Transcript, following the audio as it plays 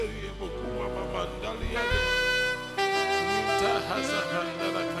Amen.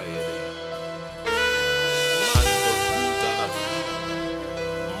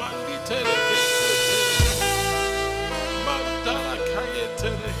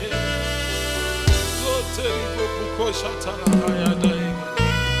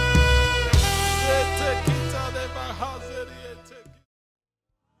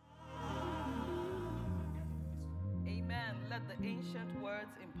 Let the ancient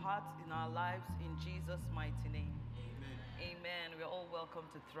words impart in our lives in Jesus' mighty name. Amen. We're all welcome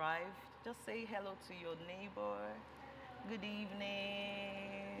to Thrive. Just say hello to your neighbor. Good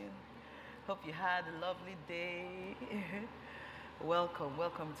evening. Hope you had a lovely day.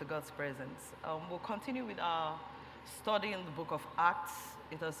 Welcome to God's presence. We'll continue with our study in the book of Acts.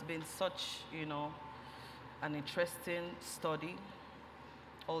 It has been such, an interesting study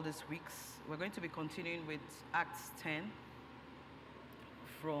all these weeks. We're going to be continuing with Acts 10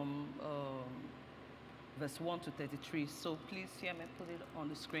 from verse 1 to 33. So please hear me put it on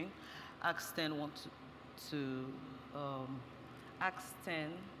the screen. Acts 10, 1 to Acts 10,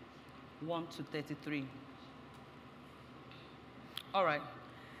 1 to 33. All right.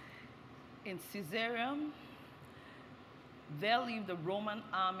 In Caesarea, there lived a Roman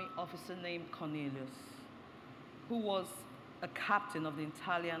army officer named Cornelius, who was a captain of the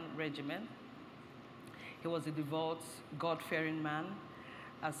Italian regiment. He was a devout, God-fearing man,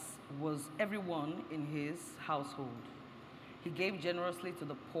 as was everyone in his household. He gave generously to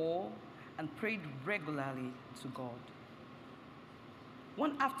the poor and prayed regularly to God.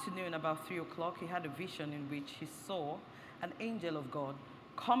 One afternoon, about 3 o'clock, he had a vision in which he saw an angel of God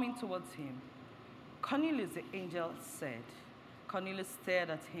coming towards him. Cornelius, the angel said. Cornelius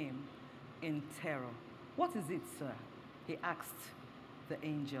stared at him in terror. "What is it, sir?" he asked the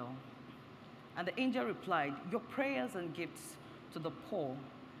angel. And the angel replied, "Your prayers and gifts to the poor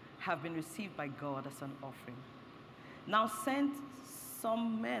have been received by God as an offering. Now send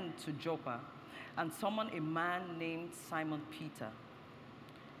some men to Joppa and summon a man named Simon Peter.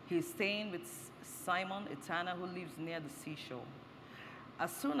 He is staying with Simon, a tanner who lives near the seashore."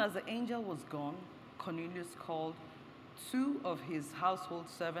 As soon as the angel was gone, Cornelius called 2 of his household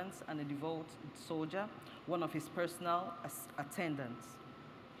servants and a devout soldier, one of his personal attendants.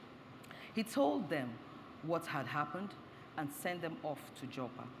 He told them what had happened and sent them off to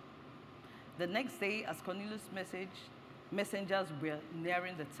Joppa. The next day, as Cornelius' messengers were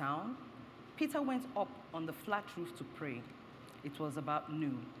nearing the town, Peter went up on the flat roof to pray. It was about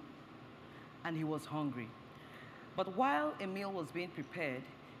noon, and he was hungry. But while a meal was being prepared,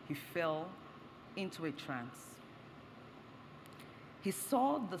 he fell into a trance. He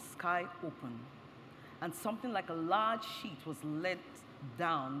saw the sky open, and something like a large sheet was let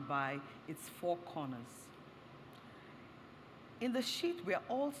down by its 4 corners. In the sheet were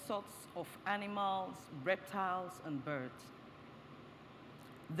all sorts of animals, reptiles, and birds.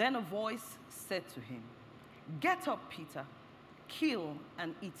 Then a voice said to him, "Get up, Peter, kill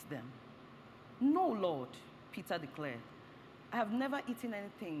and eat them." "No, Lord," Peter declared. "I have never eaten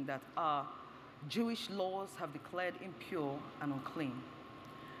anything that our Jewish laws have declared impure and unclean."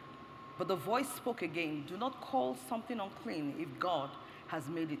 But the voice spoke again, "Do not call something unclean if God has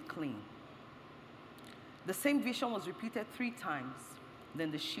made it clean." The same vision was repeated 3 times.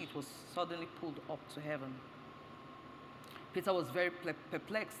 Then the sheet was suddenly pulled up to heaven. Peter was very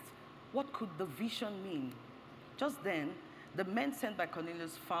perplexed. What could the vision mean? Just then, the men sent by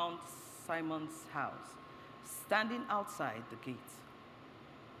Cornelius found Simon's house, standing outside the gate.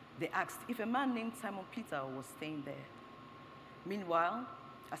 They asked if a man named Simon Peter was staying there. Meanwhile,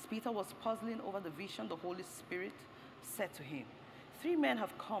 as Peter was puzzling over the vision, the Holy Spirit said to him, "3 men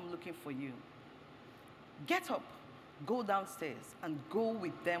have come looking for you. Get up, go downstairs, and go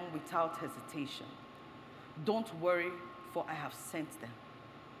with them without hesitation. Don't worry, for I have sent them."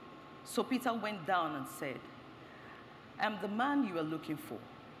 So Peter went down and said, "I am the man you are looking for.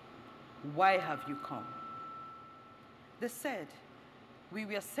 Why have you come?" They said, "We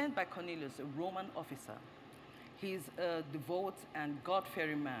were sent by Cornelius, a Roman officer. He is a devout and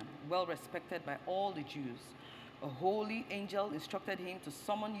God-fearing man, well respected by all the Jews. A holy angel instructed him to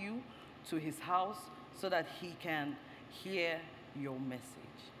summon you to his house so that he can hear your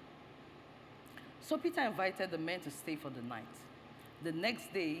message." So Peter invited the men to stay for the night. The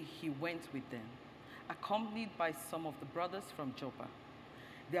next day, he went with them, accompanied by some of the brothers from Joppa.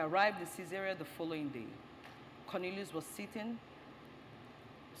 They arrived in Caesarea the following day. Cornelius was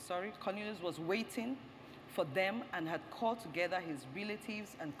waiting for them and had called together his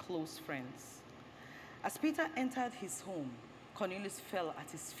relatives and close friends. As Peter entered his home, Cornelius fell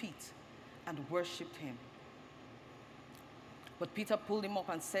at his feet and worshipped him. But Peter pulled him up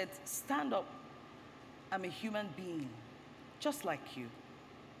and said, "Stand up. I'm a human being, just like you.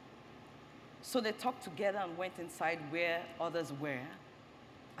 So they talked together and went inside where others were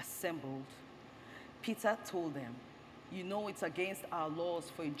assembled. Peter told them, you know it's against our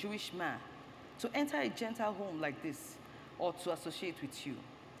laws for a Jewish man to enter a Gentile home like this or to associate with you.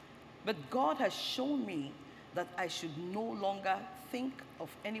 But God has shown me that I should no longer think of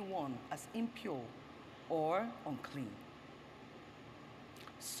anyone as impure or unclean.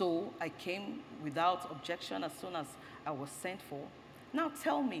 So I came without objection as soon as I was sent for. Now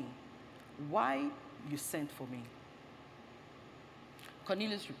tell me why you sent for me.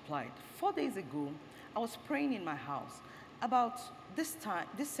 Cornelius replied, 4 days ago, I was praying in my house about this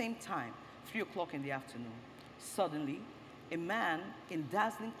same time, 3 o'clock in the afternoon. Suddenly, a man in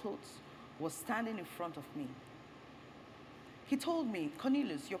dazzling clothes was standing in front of me. He told me,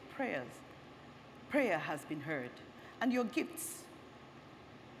 Cornelius, your prayer has been heard, and your gifts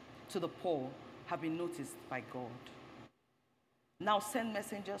to the poor have been noticed by God. Now send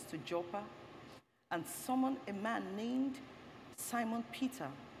messengers to Joppa and summon a man named Simon Peter.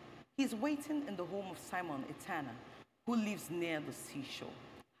 He's waiting in the home of Simon, a tanner, who lives near the seashore.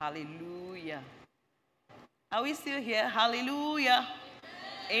 Hallelujah. Are we still here? Hallelujah.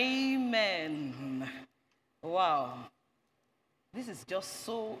 Amen. Wow. This is just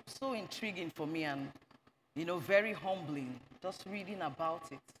so intriguing for me and, very humbling, just reading about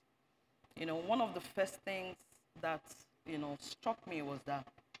it. One of the first things that, struck me was that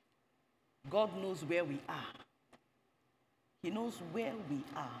God knows where we are. He knows where we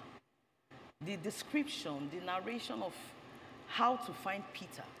are. The description, the narration of how to find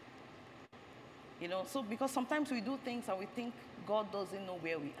Peter. So because sometimes we do things and we think God doesn't know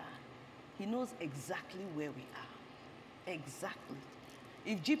where we are. He knows exactly where we are. Exactly.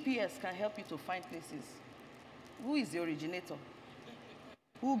 If GPS can help you to find places, who is the originator?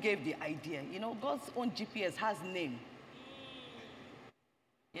 Who gave the idea? God's own GPS has name.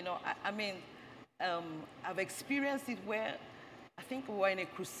 I've experienced it where I think we were in a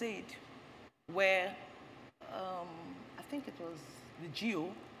crusade where I think it was the Geo.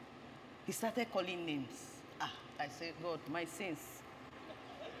 He started calling names. I said, God, my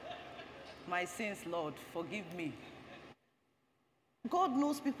sins, Lord, forgive me. God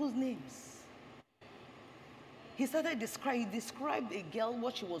knows people's names. He described a girl,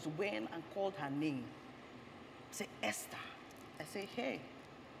 what she was wearing, and called her name. Say, Esther. I say, hey,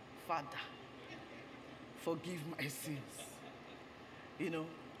 Father, forgive my sins.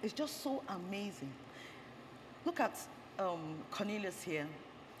 It's just so amazing. Look at Cornelius here.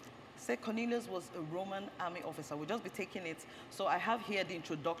 Say Cornelius was a Roman army officer. We'll just be taking it. So I have here the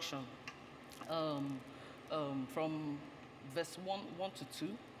introduction from verse 1 to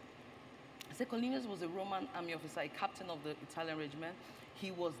 2. I say Cornelius was a Roman army officer, a captain of the Italian regiment.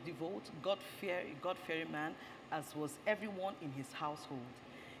 He was devout, God-fearing man, as was everyone in his household.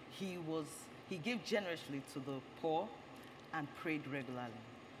 He gave generously to the poor and prayed regularly.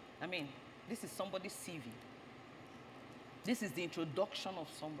 This is somebody's CV. This is the introduction of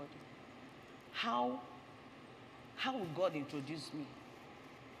somebody. How will God introduce me?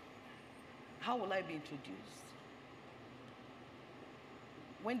 How will I be introduced?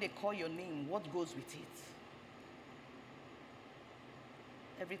 When they call your name, what goes with it?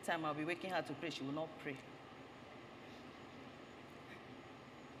 Every time I'll be waking her to pray, she will not pray.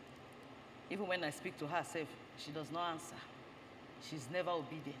 Even when I speak to herself, she does not answer. She's never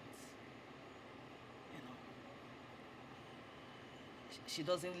obedient. She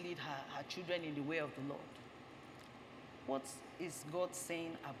doesn't lead her children in the way of the Lord. What is God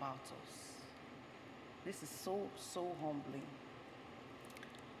saying about us? This is so humbling.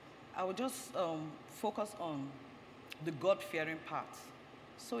 I will just focus on the God-fearing part.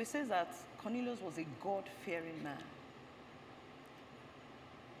 So it says that Cornelius was a God-fearing man.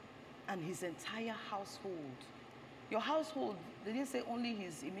 And his entire household. Your household, they didn't say only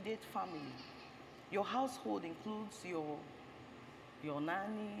his immediate family. Your household includes your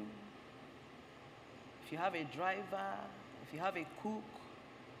nanny, if you have a driver, if you have a cook,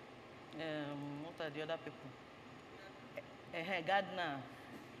 what are the other people? A gardener,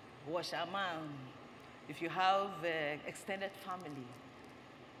 washerman, if you have extended family,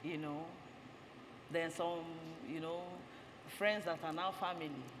 then some, friends that are now family.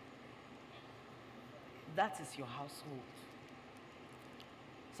 That is your household.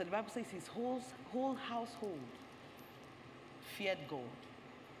 So the Bible says his whole household feared God.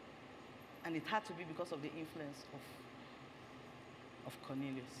 And it had to be because of the influence of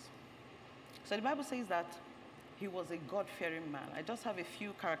Cornelius. So the Bible says that he was a God-fearing man. I just have a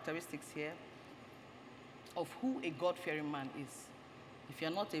few characteristics here of who a God-fearing man is. If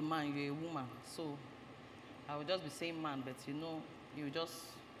you're not a man, you're a woman. So I will just be saying man, but you just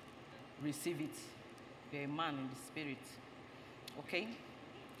receive it. You're a man in the spirit. Okay?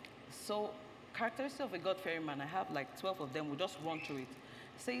 So, characteristics of a God-fearing man, I have like 12 of them. We'll just run through it.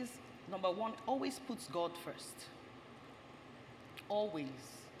 It says, number one, always puts God first. Always.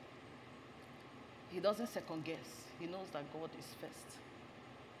 He doesn't second guess. He knows that God is first.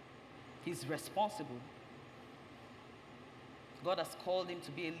 He's responsible. God has called him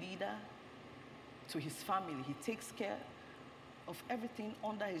to be a leader to his family. He takes care of everything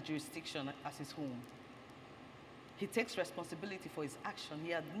under his jurisdiction as his home. He takes responsibility for his action.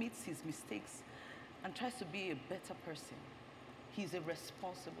 He admits his mistakes and tries to be a better person. He's a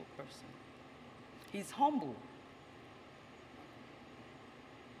responsible person. He's humble.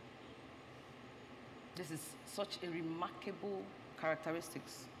 This is such a remarkable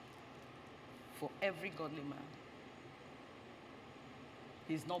characteristics for every godly man.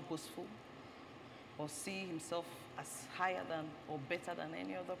 He's not boastful or see himself as higher than or better than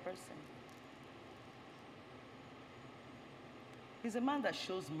any other person. He's a man that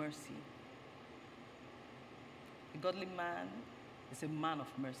shows mercy. A godly man is a man of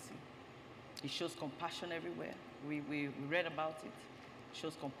mercy. He shows compassion everywhere. We read about it. He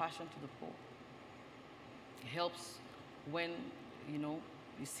shows compassion to the poor. He helps when,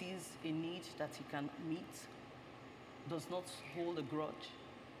 he sees a need that he can meet. Does not hold a grudge.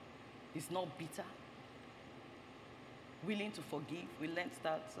 Is not bitter. Willing to forgive. We learned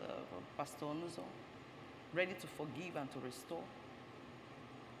that from Pastor Onuzo. Ready to forgive and to restore.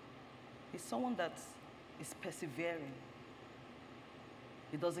 He's someone that is persevering.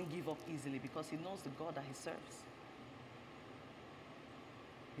 He doesn't give up easily because he knows the God that he serves.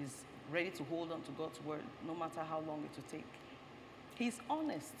 He's ready to hold on to God's word no matter how long it will take. He's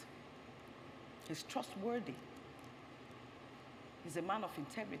honest. He's trustworthy. He's a man of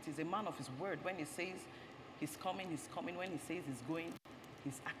integrity. He's a man of his word. When he says he's coming, he's coming. When he says he's going,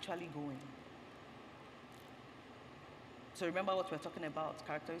 he's actually going. So remember what we're talking about,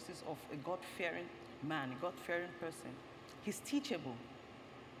 characteristics of a God-fearing man, a God-fearing person. He's teachable.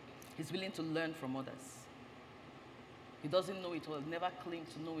 He's willing to learn from others. He doesn't know it all, never claim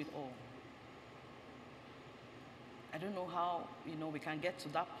to know it all. I don't know how, we can get to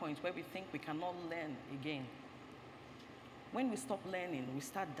that point where we think we cannot learn again. When we stop learning, we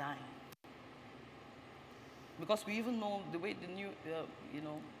start dying. Because we even know the way the new,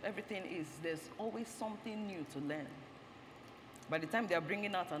 everything is, there's always something new to learn. By the time they are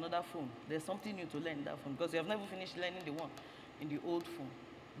bringing out another phone, there's something new to learn in that phone because you have never finished learning the one in the old phone.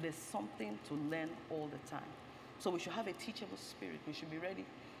 There's something to learn all the time. So we should have a teachable spirit. We should be ready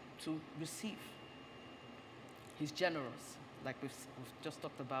to receive. He's generous, like we've just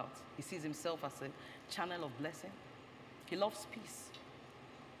talked about. He sees himself as a channel of blessing. He loves peace.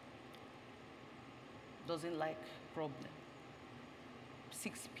 Doesn't like problem.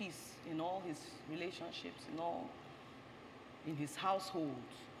 Seeks peace in all his relationships, in his household.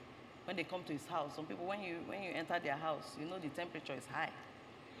 When they come to his house, some people, when you enter their house, the temperature is high.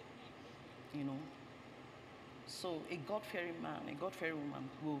 So a God-fearing man, a God-fearing woman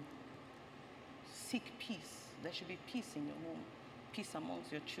will seek peace. There should be peace in your home, peace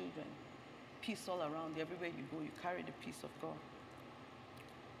amongst your children, peace all around you. Everywhere you go, you carry the peace of God.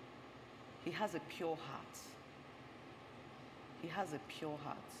 He has a pure heart. He has a pure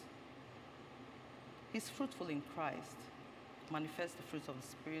heart. He's fruitful in Christ. Manifests the fruits of the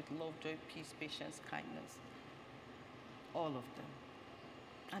Spirit, love, joy, peace, patience, kindness. All of them.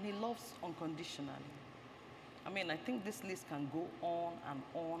 And he loves unconditionally. I think this list can go on and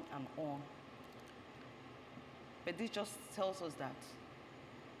on and on. But this just tells us that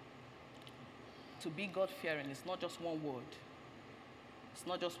to be God-fearing is not just one word. It's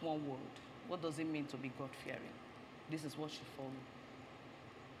not just one word. What does it mean to be God-fearing? This is what should follow.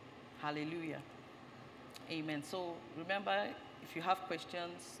 Hallelujah. Amen. So remember, if you have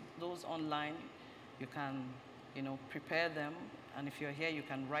questions, those online, you can, prepare them. And if you're here, you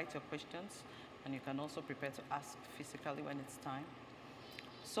can write your questions. And you can also prepare to ask physically when it's time.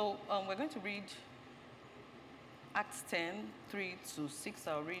 So we're going to read Acts 10, 3 to 6.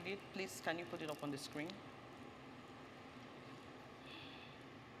 I'll read it. Please, can you put it up on the screen?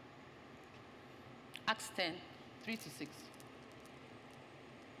 Acts 10, 3 to 6.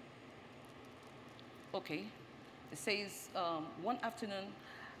 Okay. It says, one afternoon,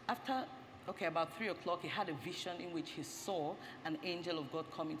 about 3 o'clock, he had a vision in which he saw an angel of God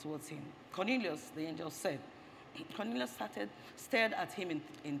coming towards him. Cornelius, the angel said. Cornelius stared at him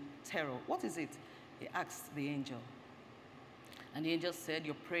in terror. What is it? He asked the angel. And the angel said,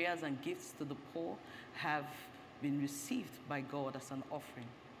 your prayers and gifts to the poor have been received by God as an offering.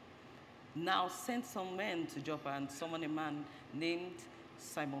 now sent some men to Joppa and summoned a man named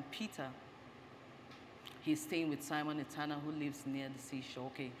Simon Peter. He's staying with Simon Etana, who lives near the seashore.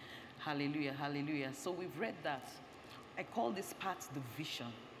 Okay, hallelujah, hallelujah. So we've read that. I call this part the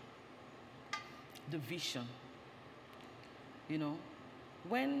vision. The vision. You know,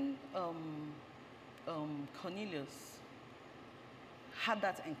 when Cornelius had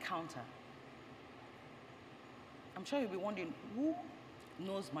that encounter, I'm sure you'll be wondering, who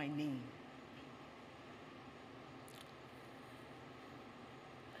knows my name?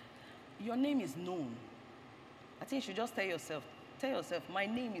 Your name is known. I think you should just tell yourself, my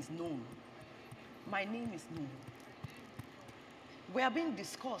name is known. My name is known. We are being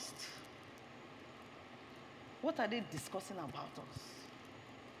discussed. What are they discussing about us?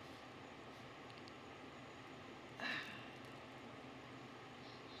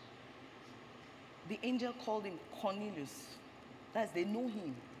 The angel called him Cornelius. That's, they know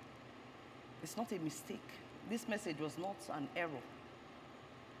him. It's not a mistake. This message was not an error.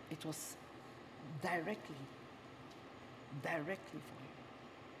 It was directly for him.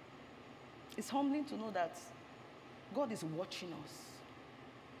 It's humbling to know that God is watching us.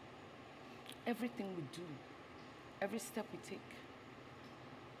 Everything we do, every step we take,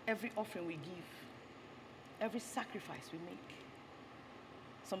 every offering we give, every sacrifice we make.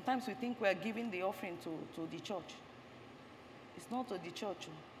 Sometimes we think we are giving the offering to the church. It's not to the church.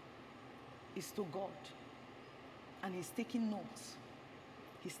 It's to God. And he's taking notes.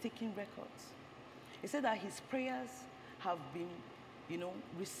 He's taking records. He said that his prayers have been,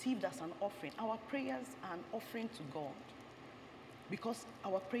 received as an offering. Our prayers are an offering to God because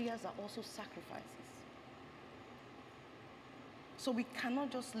our prayers are also sacrifices. So we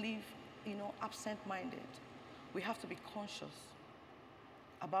cannot just live, absent-minded. We have to be conscious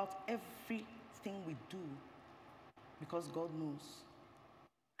about everything we do because God knows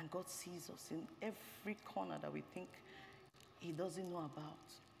and God sees us in every corner that we think he doesn't know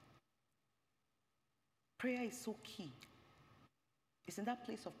about. Prayer is so key. It's in that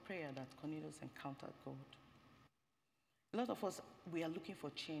place of prayer that Cornelius encountered God. A lot of us, we are looking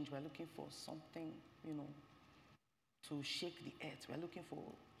for change. We are looking for something, to shake the earth. We are looking for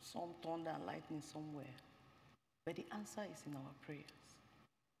some thunder and lightning somewhere. But the answer is in our prayers.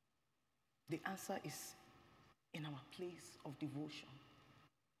 The answer is in our place of devotion.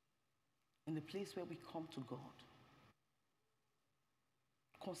 In the place where we come to God.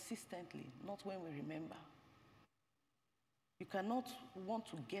 Consistently, not when we remember. You cannot want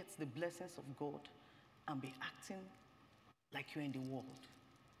to get the blessings of God and be acting like you're in the world.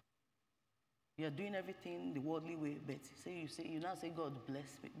 You're doing everything the worldly way, but you now say, God,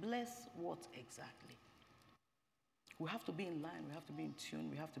 bless me. Bless what exactly? We have to be in line, we have to be in tune,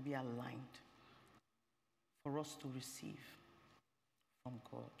 we have to be aligned for us to receive from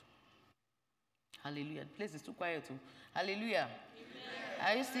God. Hallelujah. The place is too quiet too. Hallelujah. Amen.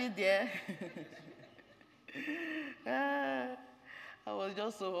 Are you still there? I was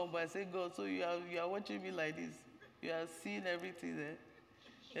just so humble. I said, God, so you are watching me like this. You are seeing everything there.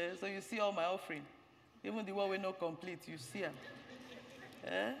 Yeah, so you see all my offering. Even the one we're not complete, you see it.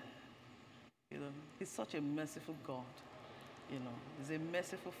 Yeah? He's such a merciful God. He's a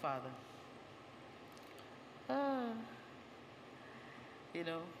merciful Father.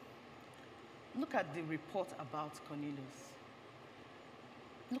 Look at the report about Cornelius.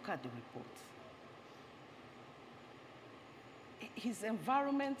 Look at the report. His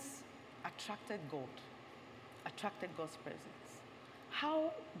environment attracted God, attracted God's presence.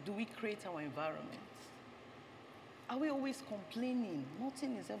 How do we create our environment? Are we always complaining?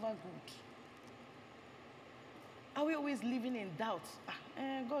 Nothing is ever good. Are we always living in doubt?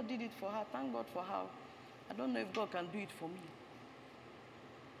 God did it for her. Thank God for her. I don't know if God can do it for me.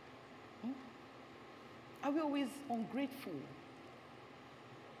 Are we always ungrateful?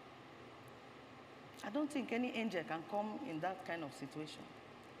 I don't think any angel can come in that kind of situation.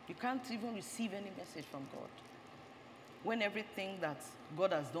 You can't even receive any message from God. When everything that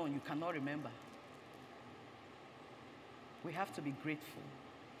God has done, you cannot remember. We have to be grateful.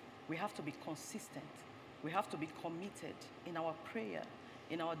 We have to be consistent. We have to be committed in our prayer,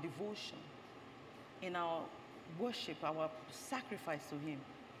 in our devotion, in our worship, our sacrifice to Him.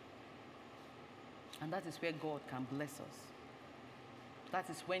 And that is where God can bless us. That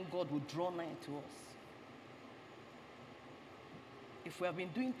is when God will draw nigh to us. If we have been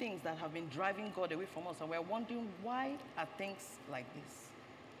doing things that have been driving God away from us and we're wondering why are things like this,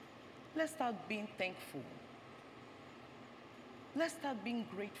 let's start being thankful. Let's start being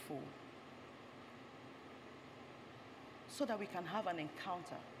grateful so that we can have an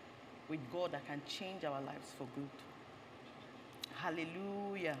encounter with God that can change our lives for good.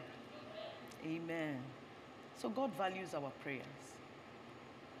 Hallelujah. Amen. So God values our prayers.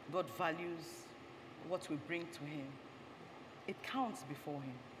 God values what we bring to him. It counts before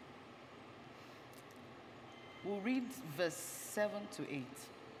him. We'll read verse 7 to 8.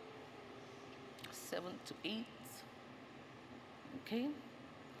 7 to 8. Okay?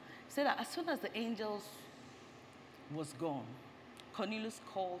 Said that as soon as the angels was gone, Cornelius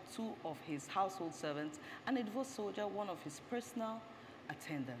called 2 of his household servants and a devout soldier, one of his personal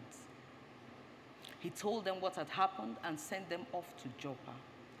attendants. He told them what had happened and sent them off to Joppa.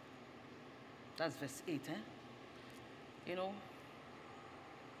 That's verse 8, You know,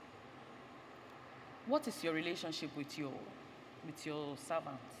 what is your relationship with your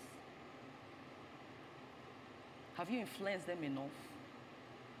servants? Have you influenced them enough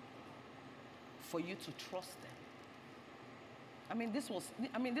for you to trust them? This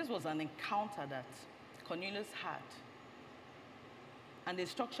was an encounter that Cornelius had. And the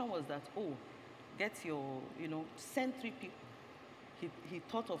instruction was that, send 3 people. He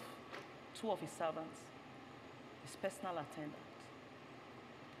thought of 2 of his servants, his personal attendant.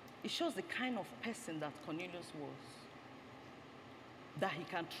 It shows the kind of person that Cornelius was, that he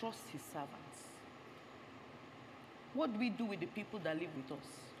can trust his servants. What do we do with the people that live with us?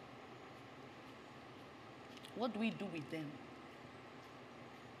 What do we do with them?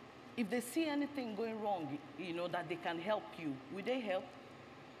 If they see anything going wrong, that they can help you, will they help?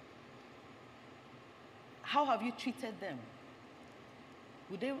 How have you treated them?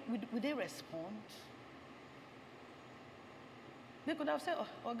 Would they respond? They could have said,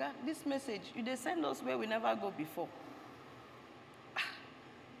 oh God, this message, they send us where we never go before.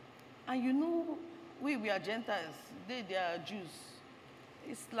 And we are Gentiles, they are Jews.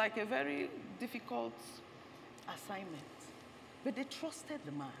 It's like a very difficult assignment. But they trusted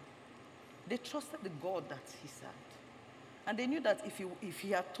the man. They trusted the God that he served. And they knew that if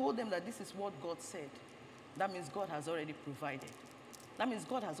he had told them that this is what God said, that means God has already provided. That means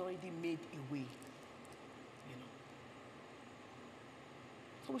God has already made a way.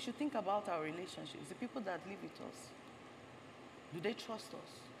 So we should think about our relationships. The people that live with us, do they trust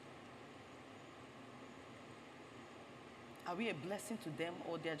us? Are we a blessing to them,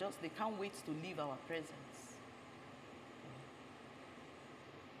 or they can't wait to leave our presence?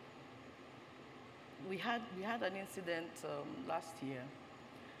 We had an incident last year.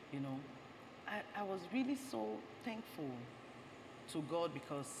 I was really so thankful to God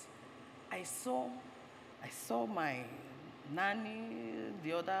because I saw my nanny,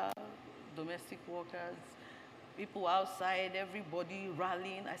 the other domestic workers, people outside, everybody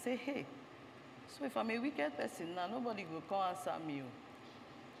rallying. I say, hey, so if I'm a wicked person now, nobody will come answer me.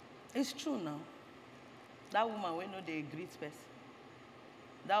 It's true now. That woman will know they greet person.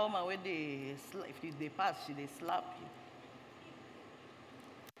 That woman when if they pass, they slap you.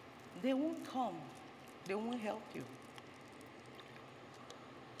 They won't come. They won't help you.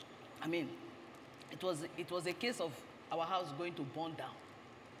 It was a case of our house going to burn down.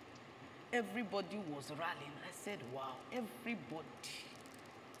 Everybody was rallying. I said, wow, everybody.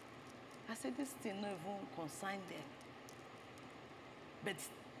 I said, this thing not even concern them. But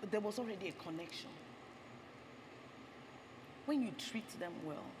there was already a connection. When you treat them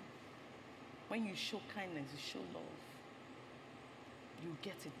well, when you show kindness, you show love, you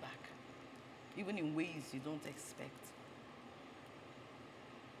get it back, even in ways you don't expect.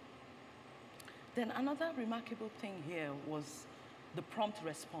 Then another remarkable thing here was the prompt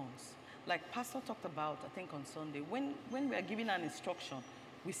response. Like Pastor talked about, I think on Sunday, when we are given an instruction,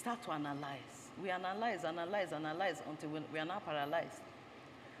 we start to analyze. We analyze until we are now paralyzed.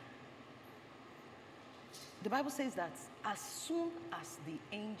 The Bible says that as soon as the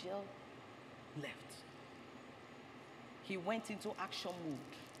angel left, he went into action mode.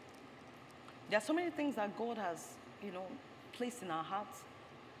 There are so many things that God has, placed in our hearts.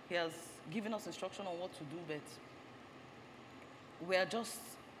 He has given us instruction on what to do, but we are just,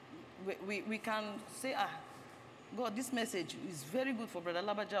 we can say, God, this message is very good for Brother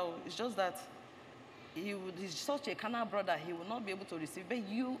Labaja. It's just that he's such a carnal brother, he will not be able to receive. But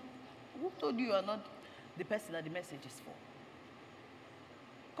who told you are not the person that the message is for?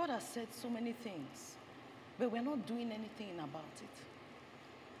 God has said so many things, but we're not doing anything about it.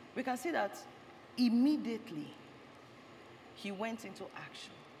 We can see that immediately he went into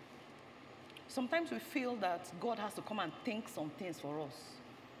action. Sometimes we feel that God has to come and think some things for us.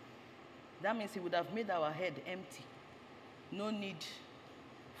 That means he would have made our head empty. No need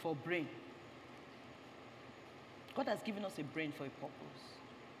for brain. God has given us a brain for a purpose.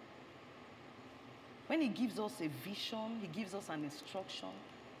 When he gives us a vision, he gives us an instruction,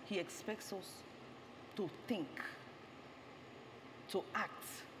 he expects us to think, to act.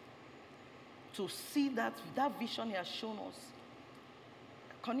 to see that vision he has shown us.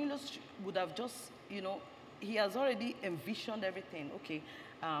 Cornelius would have just, he has already envisioned everything. Okay,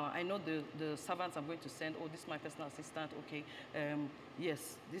 I know the servants I'm going to send. Oh, this is my personal assistant. Okay,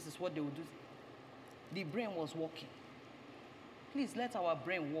 yes, this is what they will do. The brain was working. Please let our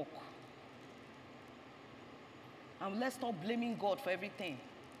brain work. And let's stop blaming God for everything.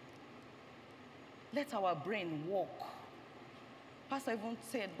 Let our brain work. Pastor even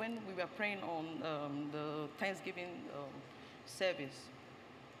said when we were praying on the Thanksgiving service,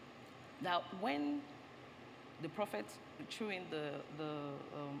 that when the prophet threw in the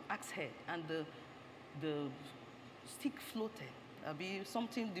axe head and the stick floated,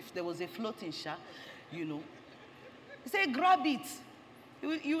 if there was a floating shark, he said, grab it.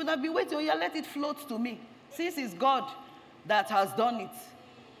 You would have been waiting, let it float to me. Since it's God that has done it,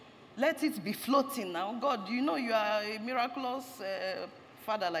 let it be floating now. God, you are a miraculous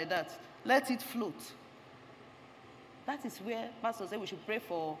father like that. Let it float. That is where Pastor said we should pray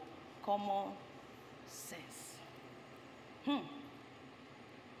for common sense. I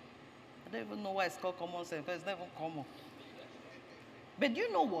don't even know why it's called common sense, because it's not even common. But you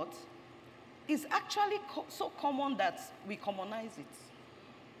know what? It's actually so common that we commonize it.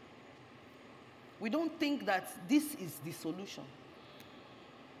 We don't think that this is the solution.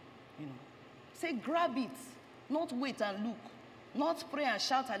 Say, grab it. Not wait and look. Not pray and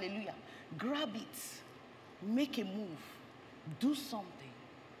shout hallelujah. Grab it. Make a move. Do something.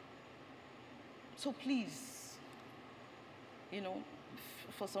 So please,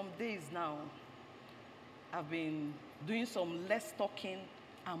 for some days now, I've been doing some less talking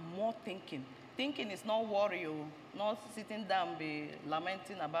and more thinking. Thinking is not worry, not sitting down be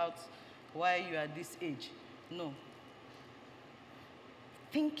lamenting about why you are this age. No.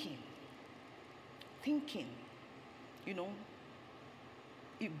 Thinking.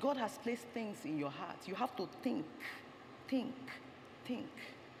 If God has placed things in your heart, you have to think.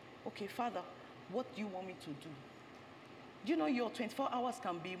 Okay, Father, what do you want me to do? Do you know your 24 hours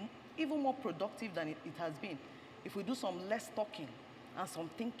can be even more productive than it has been if we do some less talking and some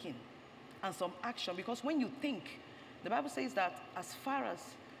thinking and some action? Because when you think, the Bible says that as far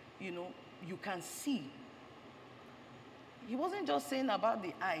as, you can see. He wasn't just saying about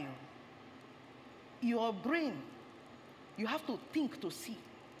the eye. Your brain, you have to think to see.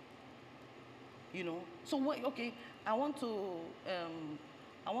 So okay, I want to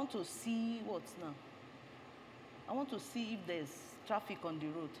see what now? I want to see if there's traffic on the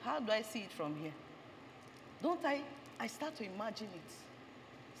road. How do I see it from here? Don't I start to imagine it.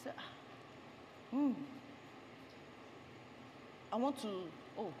 Say, I want to,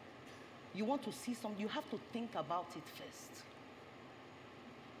 you want to see something, you have to think about it first.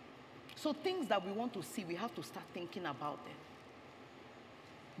 So things that we want to see, we have to start thinking about them.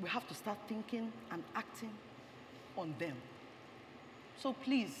 We have to start thinking and acting on them. So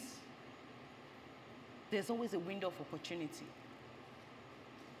please, there's always a window of opportunity.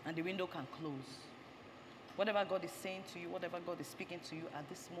 And the window can close. Whatever God is saying to you, whatever God is speaking to you at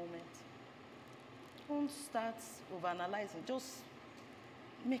this moment, don't start overanalyzing. Just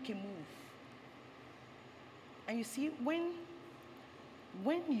make a move. And you see, when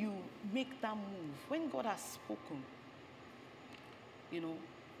you make that move, when God has spoken,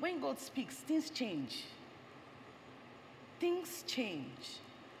 when God speaks, things change. Things change.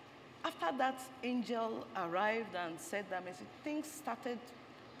 After that angel arrived and said that message, things started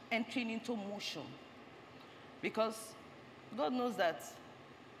entering into motion. Because God knows that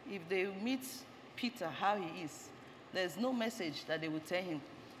if they meet Peter how he is, there's no message that they will tell him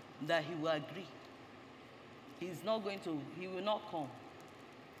that he will agree. He will not come.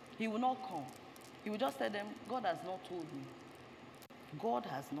 He will not come. He will just tell them, God has not told me. God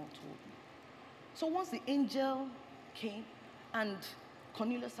has not told me. So once the angel came and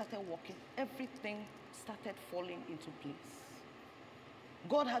Cornelius started walking, everything started falling into place.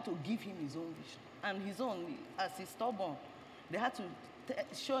 God had to give him his own vision. And his own, as he's stubborn, they had to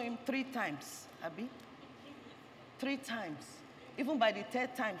show him 3 times, Abi. 3 times. Even by the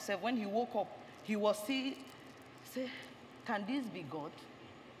 3rd time, when he woke up, he was still, say, can this be God?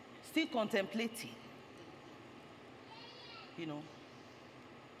 Still contemplating.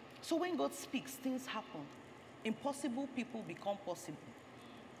 So when God speaks, things happen. Impossible people become possible.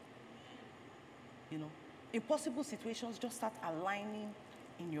 Impossible situations just start aligning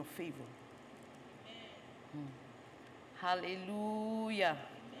in your favor. Hallelujah.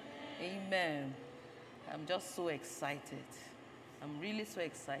 Amen. I'm just so excited. I'm really so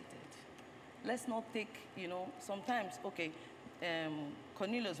excited. Let's not take, sometimes, okay,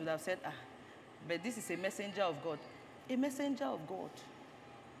 Cornelius would have said, but this is a messenger of God. A messenger of God.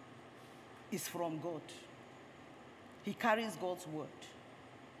 is from God. He carries God's word.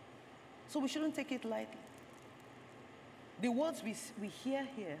 So we shouldn't take it lightly. The words we hear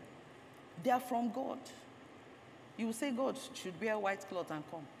here, they are from God. You will say God should wear white cloth and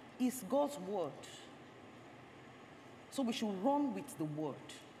come. It's God's word. So we should run with the word.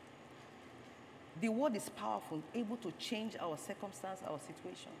 The word is powerful, able to change our circumstance, our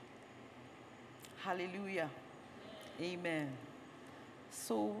situation. Hallelujah. Amen.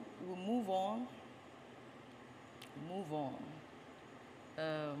 So we'll move on.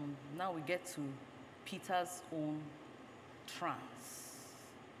 Now we get to Peter's own trance.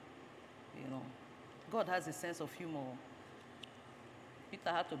 You know, God has a sense of humor. Peter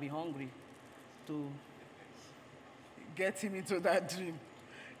had to be hungry to get him into that dream.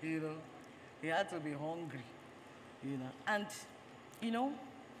 You know, he had to be hungry. You know, and you know,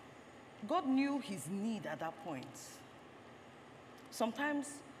 God knew his need at that point. Sometimes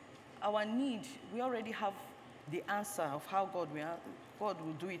our need, we already have the answer of how God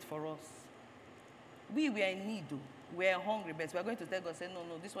will do it for us. We were in need, though. We are hungry, but we are going to tell God, say, no,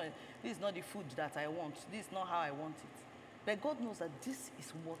 this is not the food that I want. This is not how I want it. But God knows that this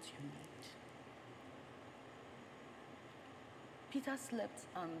is what you need. Peter slept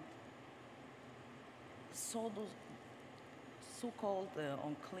and saw those so-called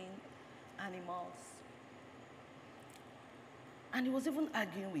unclean animals. And he was even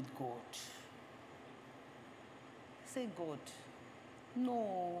arguing with God. Say, God,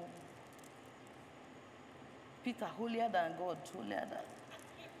 no. Peter, holier than God, holier than.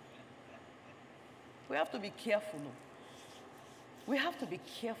 We have to be careful. We have to be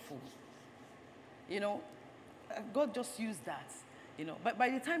careful. You know, God just used that. You know, but by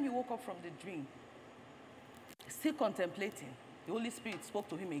the time he woke up from the dream, still contemplating, the Holy Spirit spoke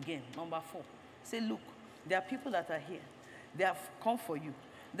to him again. Number 4. Say, look, there are people that are here. They have come for you.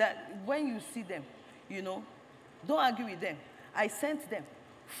 That when you see them, you know, don't argue with them. I sent them.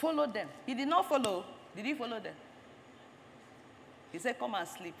 Follow them. He did not follow. Did he follow them? He said, come and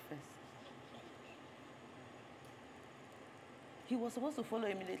sleep first. He was supposed to follow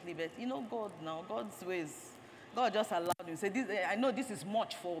immediately, but you know God now, God's ways. God just allowed him. Said, I know this is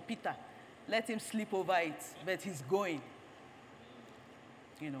much for Peter. Let him sleep over it, but he's going.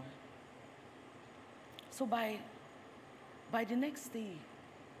 You know. So by the next day,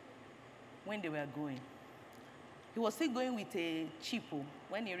 when they were going, he was still going with a cheapo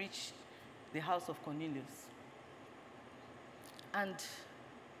when he reached the house of Cornelius. And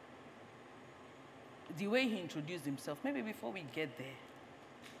the way he introduced himself, maybe before we get there,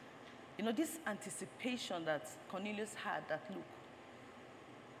 you know, this anticipation that Cornelius had that, look,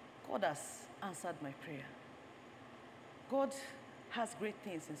 God has answered my prayer. God has great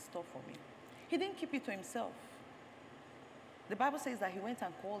things in store for me. He didn't keep it to himself. The Bible says that he went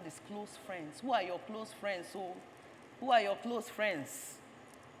and called his close friends. Who are your close friends? So, who are your close friends?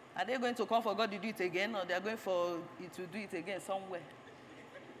 Are they going to come for God to do it again, or they are going for you to do it again somewhere?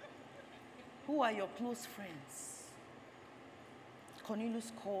 Who are your close friends?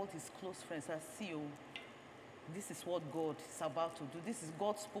 Cornelius called his close friends and said, see, this is what God is about to do. This is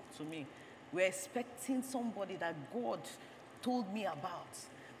God spoke to me. We're expecting somebody that God told me about.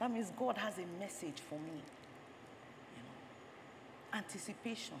 That means God has a message for me. You know,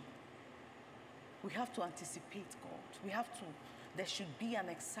 anticipation. We have to anticipate God. There should be an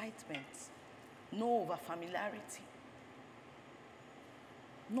excitement. No over familiarity.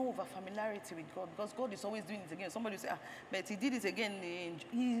 No over familiarity with God, because God is always doing it again. Somebody will say, but he did it again.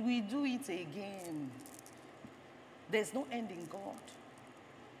 He will do it again. There's no end in God.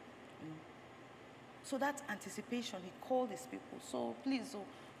 You know? So that anticipation, he called his people. So please,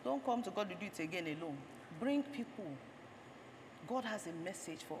 don't come to God to do it again alone. Bring people. God has a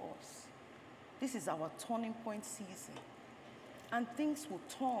message for us. This is our turning point season. And things will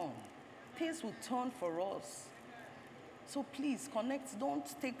turn. Things will turn for us. So please connect. Don't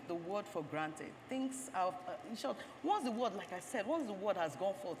take the word for granted. Things are, in short, once the word, like I said, once the word has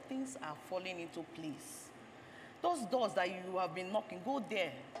gone forth, things are falling into place. Those doors that you have been knocking, go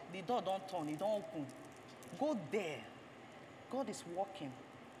there. The door don't turn, it don't open. Go there. God is working,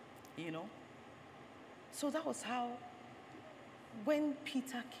 you know. So that was how, when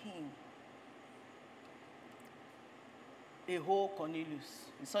Peter came, a whole Cornelius,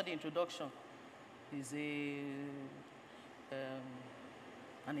 you saw the introduction. He's an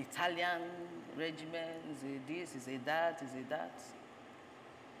Italian regiment, is a this, is a that, is a that.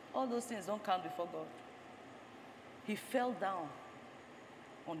 All those things don't count before God. He fell down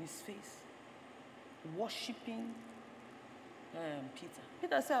on his face, worshiping Peter.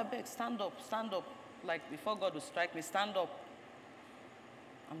 Peter said, I beg, stand up, like before God will strike me, stand up.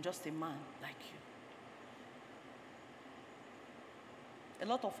 I'm just a man like you. A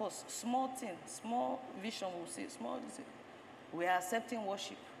lot of us, small thing, small vision, we'll see, small thing. We are accepting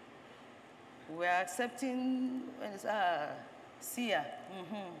worship. We are accepting, when it's, seer,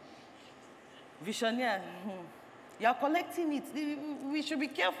 visionaire. You are collecting it. We should be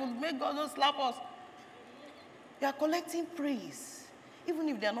careful. May God not slap us. You are collecting praise. Even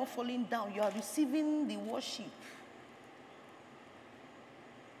if they are not falling down, you are receiving the worship.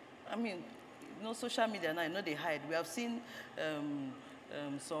 I mean, social media now, I know they hide. We have seen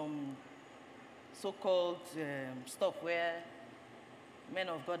some so-called stuff where men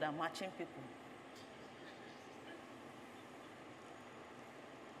of God are matching people.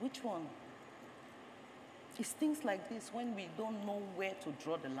 Which one? It's things like this when we don't know where to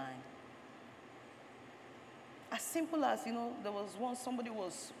draw the line. As simple as, there was once somebody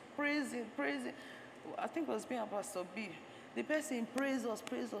was praising. I think it was me and Pastor B. The person praised us.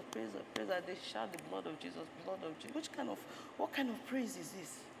 They shout the blood of Jesus, blood of Jesus. What kind of praise is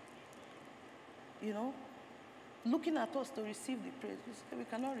this? Looking at us to receive the praise. We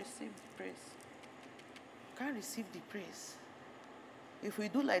cannot receive the praise. We can't receive the praise. If we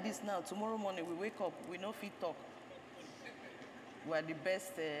do like this now, tomorrow morning we wake up, we no fit talk. We are the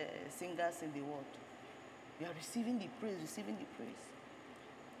best singers in the world. We are receiving the praise.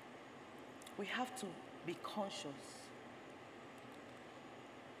 We have to be conscious.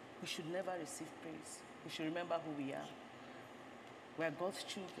 We should never receive praise. We should remember who we are. We are God's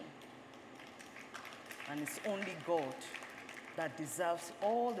children. And it's only God that deserves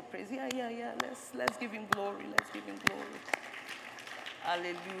all the praise. Yeah. Let's give him glory.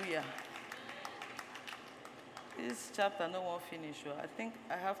 Hallelujah. This chapter no one finish. I think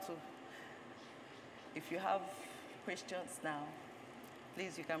I have to. If you have questions now,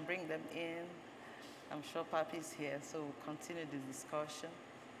 please, you can bring them in. I'm sure Papi's here, so we'll continue the discussion.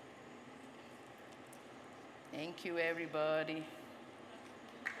 Thank you, everybody.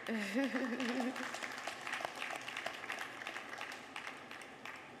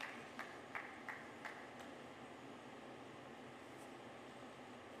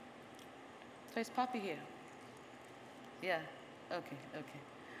 So is Papi here? Yeah, okay.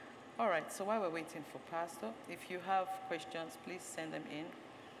 All right, so while we're waiting for Pastor, if you have questions, please send them in.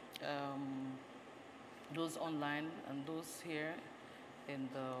 Those online and those here in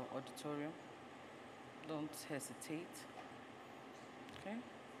the auditorium, don't hesitate. Okay?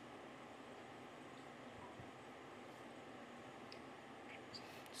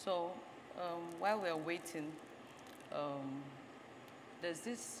 So while we're waiting, there's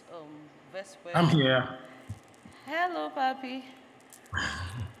this verse where... I'm here. Hello, Papi.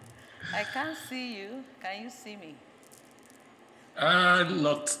 I can't see you. Can you see me?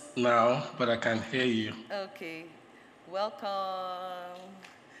 Not now, but I can hear you. Okay. Welcome.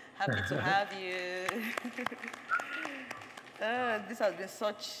 Happy to have you. This has been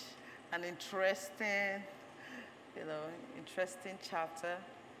such an interesting chapter.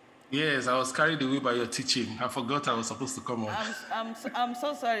 Yes, I was carried away by your teaching. I forgot I was supposed to come on. I'm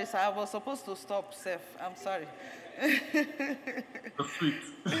so sorry, sir. I was supposed to stop, Seth. I'm sorry. Sweet.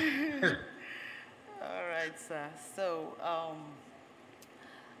 All right, sir. So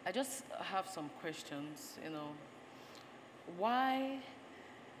I just have some questions. Why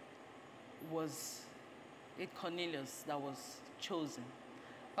was it Cornelius that was chosen?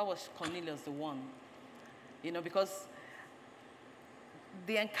 Why was Cornelius the one? Because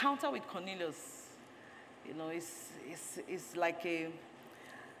the encounter with Cornelius, is like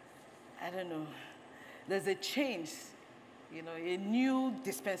I don't know, there's a change, a new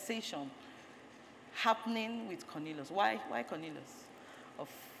dispensation happening with Cornelius. Why Cornelius, of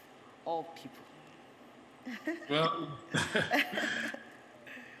all people? Well,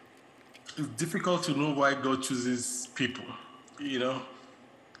 it's difficult to know why God chooses people,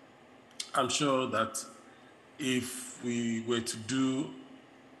 I'm sure that if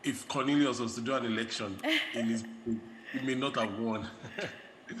Cornelius was to do an election, he may not have won,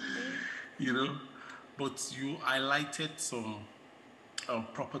 But you highlighted some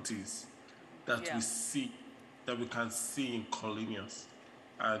properties that we can see in Cornelius,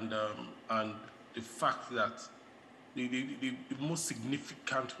 and the fact that the most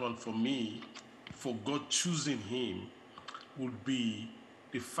significant one for me, for God choosing him, would be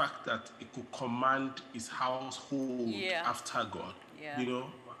the fact that he could command his household after God,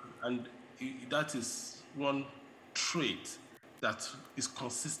 and that is one trait that is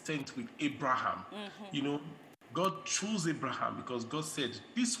consistent with Abraham. God chose Abraham because God said,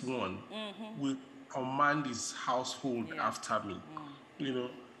 this one will command his household after me.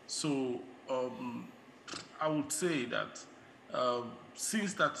 So I would say that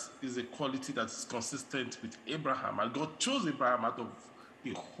since that is a quality that is consistent with Abraham, and God chose Abraham out of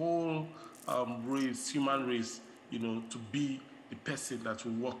the whole race, human race, to be the person that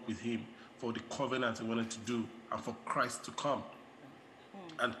will work with him for the covenant he wanted to do and for Christ to come.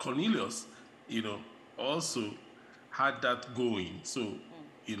 And Cornelius, also had that going. So,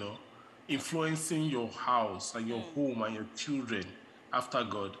 influencing your house and your home and your children after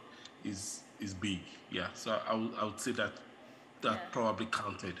God is big. Yeah. So I would say that probably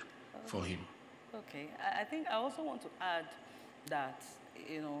counted for him. Okay. I think I also want to add that,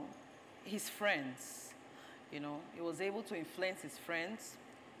 his friends, he was able to influence his friends,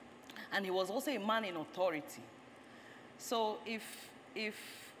 and he was also a man in authority. So if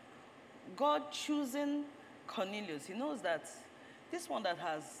God choosing Cornelius, he knows that this one that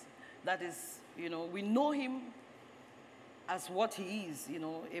is, we know him as what he is,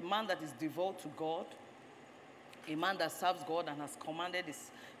 a man that is devout to God, a man that serves God and has commanded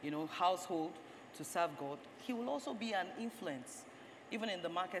his, household to serve God. He will also be an influence, even in the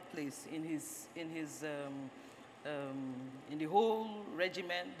marketplace, in the whole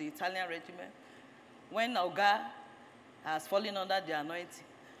regiment, the Italian regiment. When Oga has fallen under the anointing,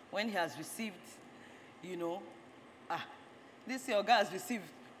 when he has received, this Oga has received,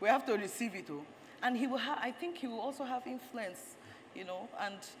 we have to receive it. And I think he will also have influence,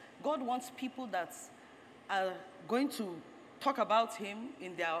 and God wants people that are going to talk about him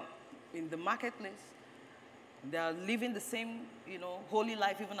in the marketplace. They are living the same, holy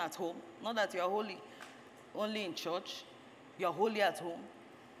life even at home. Not that you are holy only in church. You are holy at home.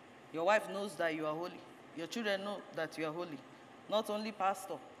 Your wife knows that you are holy. Your children know that you are holy. Not only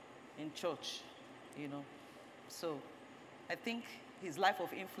pastor in church, So I think his life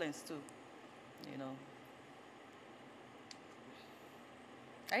of influence too,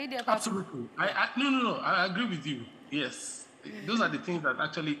 Are you there, Papa? Absolutely. No. I agree with you. Yes. Those are the things that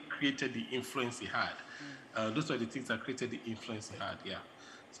actually created the influence he had. Those are the things that created the influence he had. Yeah.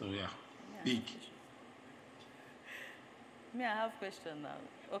 So, big. I have a question now.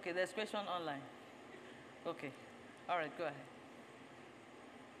 Okay, there's a question online. Okay. All right, go ahead.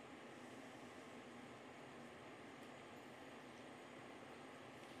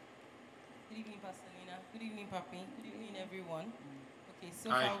 Good evening, Pastor Lina. Good evening, Papi. Good evening, everyone. Okay, so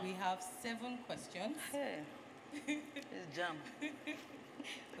far we have 7 questions. Hey, it's jam.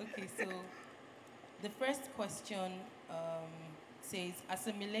 Okay, so the first question says, as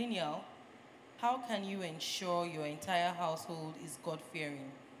a millennial, how can you ensure your entire household is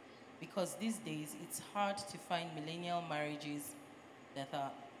God-fearing? Because these days it's hard to find millennial marriages that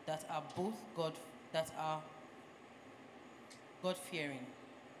are both God-fearing.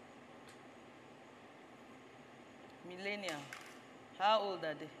 Millennial. How old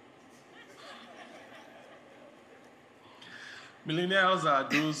are they? Millennials are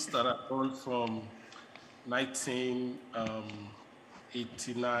those that are born from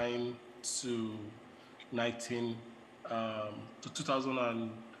 1989 to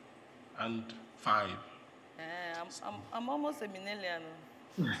 2005. I'm almost a millennial.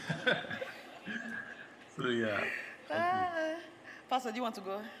 So yeah. Pastor, do you want to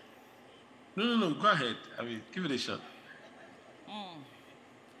go? No. Go ahead. Give it a shot.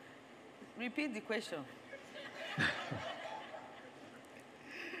 Repeat the question.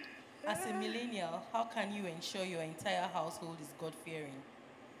 As a millennial, how can you ensure your entire household is God-fearing?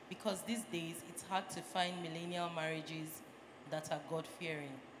 Because these days, it's hard to find millennial marriages that are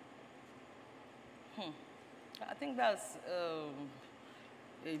God-fearing. I think that's a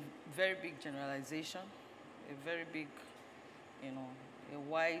very big generalization, a very big, a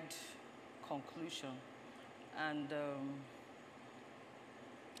wide conclusion. And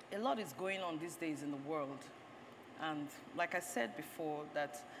a lot is going on these days in the world. And like I said before,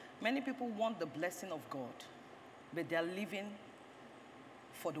 that many people want the blessing of God, but they're living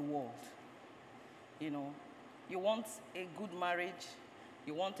for the world. You want a good marriage,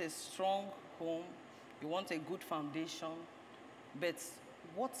 you want a strong home, you want a good foundation, but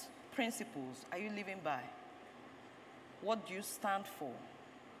what principles are you living by? What do you stand for?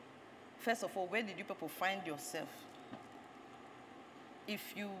 First of all, where did you people find yourself?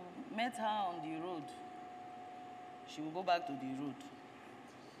 If you met her on the road, she will go back to the road.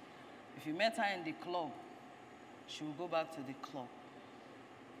 If you met her in the club, she will go back to the club.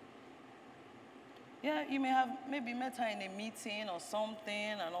 Yeah, you may have maybe met her in a meeting or something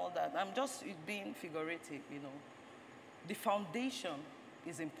and all that. I'm just being figurative, The foundation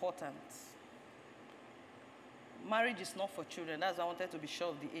is important. Marriage is not for children. That's why I wanted to be sure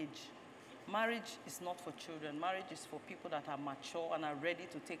of the age. Marriage is not for children. Marriage is for people that are mature and are ready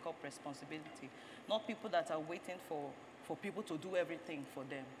to take up responsibility. Not people that are waiting for for people to do everything for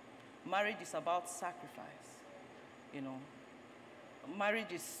them. Marriage is about sacrifice, you know.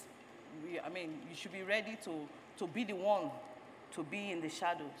 Marriage is, I mean, you should be ready to be the one to be in the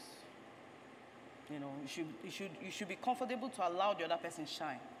shadows. You know, you should be comfortable to allow the other person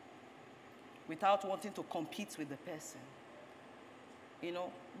shine without wanting to compete with the person. You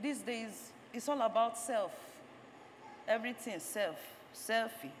know, these days, it's all about self. Everything self,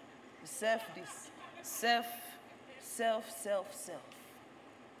 selfie, self this, self.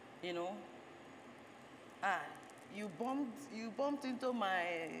 You know, you bumped into my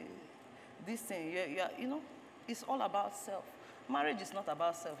this thing. You know, it's all about self. Marriage is not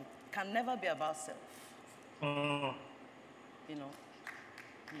about self. It can never be about self. You know.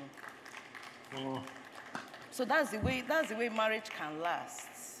 So that's the way marriage can last.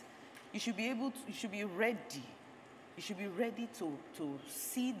 You should be ready. You should be ready to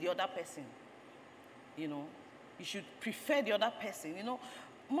see the other person. You know, you should prefer the other person. You know,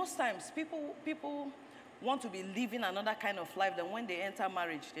 most times people want to be living another kind of life than when they enter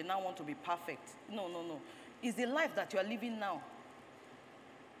marriage, they now want to be perfect. No. It's the life that you are living now.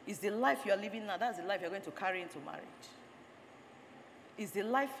 It's the life you are living now. That's the life you're going to carry into marriage. It's the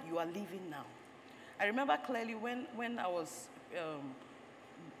life you are living now. I remember clearly when I was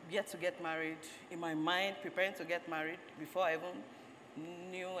yet to get married, in my mind, preparing to get married, before I even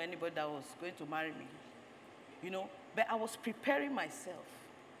knew anybody that was going to marry me. You know, but I was preparing myself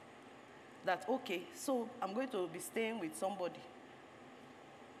that, okay, so I'm going to be staying with somebody.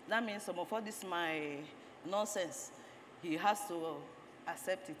 That means some of all this my nonsense, he has to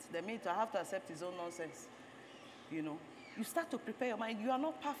accept it. That means I have to accept his own nonsense. You know, you start to prepare your mind. You are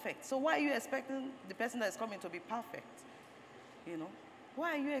not perfect. So why are you expecting the person that is coming to be perfect? You know,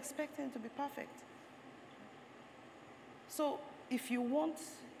 why are you expecting to be perfect? So if you want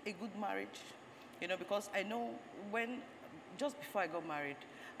a good marriage, you know, because I know just before I got married,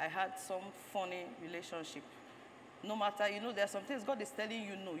 I had some funny relationship. No matter, you know, there are some things God is telling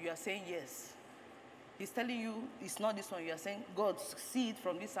you no, you are saying yes. He's telling you it's not this one, you are saying, God, see it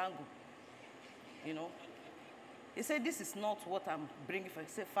from this angle. You know. He said, this is not what I'm bringing for you.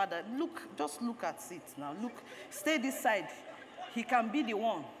 He said, Father, just look at it now. Look, stay this side. He can be the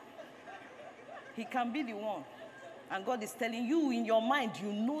one. He can be the one. And God is telling you in your mind,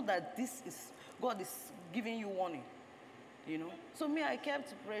 you know that God is giving you warning. You know? So me, I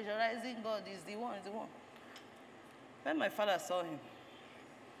kept pressurizing God, is the one. When my father saw him,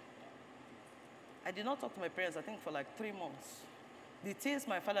 I did not talk to my parents, I think, for like 3 months. The things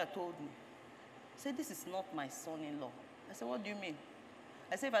my father told me, he said, this is not my son-in-law. I said, what do you mean?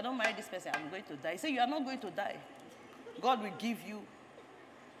 I said, if I don't marry this person, I'm going to die. He said, you are not going to die. God will give you.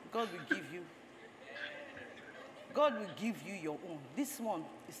 God will give you. God will give you your own. This one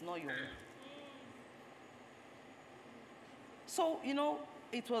is not your own. So, you know,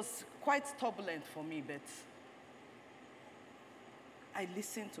 it was quite turbulent for me, but I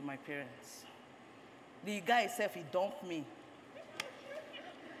listened to my parents. The guy himself, he dumped me.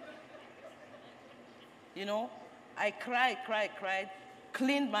 You know, I cried,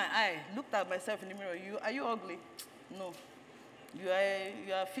 cleaned my eye, looked at myself in the mirror. Are you ugly? No. You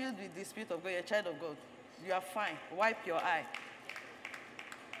are filled with the Spirit of God. You're a child of God. You are fine. Wipe your eye.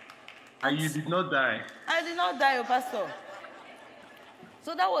 And you did not die? I did not die, Pastor.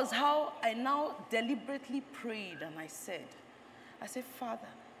 So that was how I now deliberately prayed, and I said, Father,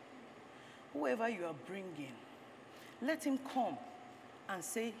 whoever you are bringing, let him come and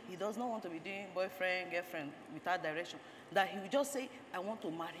say he does not want to be doing boyfriend, girlfriend without direction. That he will just say, I want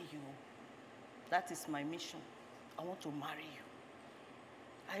to marry you. That is my mission. I want to marry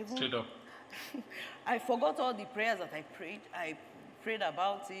you. Straight up. I forgot all the prayers that I prayed. I prayed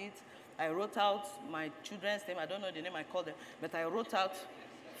about it. I wrote out my children's name. I don't know the name I called them, but I wrote out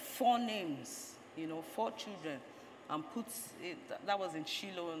 4 names, 4 children, and put it, that was in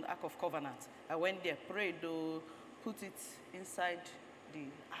Shiloh, in the Ark of Covenant. I went there, prayed, put it inside the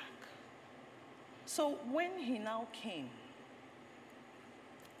ark. So when he now came,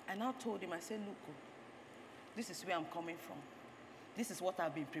 I now told him, I said, look, this is where I'm coming from. This is what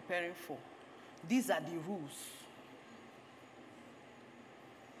I've been preparing for. These are the rules.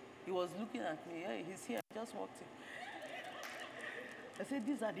 He was looking at me. Hey, he's here. I just walked in. I said,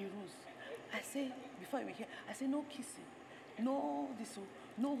 these are the rules. I said, before we here, I said, no kissing. No this,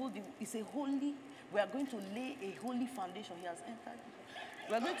 no holding. It's a holy, we are going to lay a holy foundation. He has entered.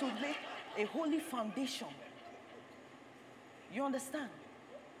 We are going to lay a holy foundation. You understand?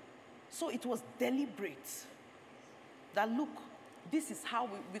 So it was deliberate. That look, this is how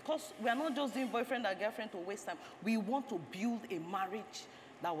because we are not just doing boyfriend and girlfriend to waste time. We want to build a marriage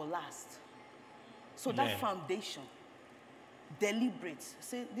that will last. So that foundation deliberate.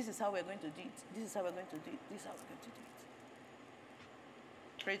 Say, this is how we're going to do it. This is how we're going to do it. This is how we're going to do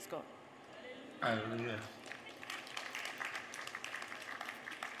it. Praise God. Hallelujah.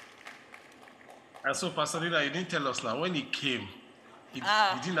 And so, Pastor Nina, you didn't tell us now when he came. He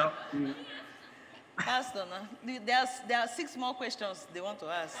didn't have. Pastor, there are 6 more questions they want to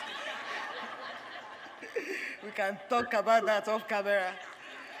ask. We can talk about that off camera.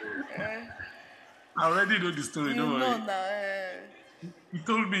 I already know the story. Don't worry. Now, He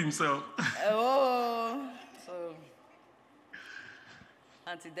told me himself. So,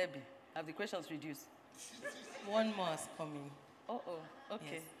 Auntie Debbie, have the questions reduced? One more is coming. Okay.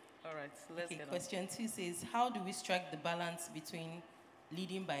 Yes. All right, so let's get on. Question 2 says, how do we strike the balance between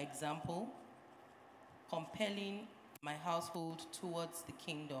leading by example, compelling my household towards the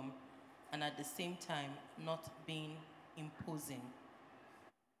kingdom, and at the same time not being imposing?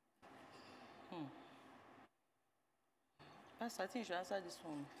 Pastor, I think you should answer this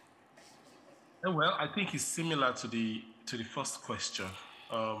one. Well, I think it's similar to the first question,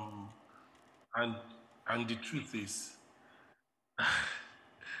 and the truth is,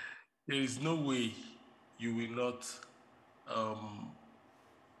 there is no way you will not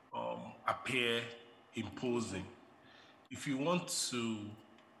appear imposing. If you want to,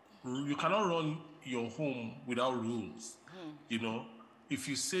 you cannot run your home without rules. You know, if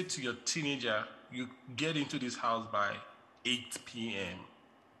you say to your teenager, you get into this house by 8 p.m.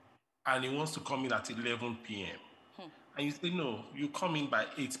 and he wants to come in at 11 p.m. And you say, no, you come in by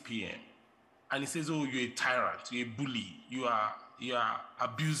 8 p.m. And he says, oh, you're a tyrant, you're a bully, you are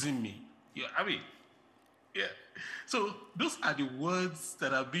abusing me. Yeah. So those are the words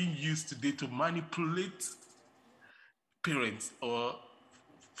that are being used today to manipulate parents or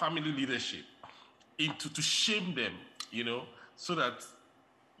family leadership to shame them, you know, so that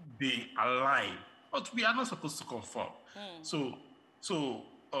they align. But we are not supposed to conform. So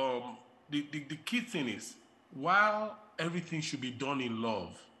the key thing is, while everything should be done in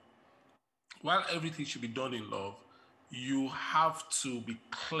love, you have to be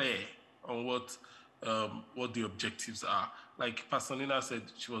clear on what the objectives are. Like Pastor Nina said,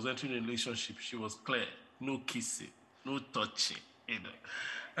 she was entering a relationship. She was clear: no kissing, no touching, you know.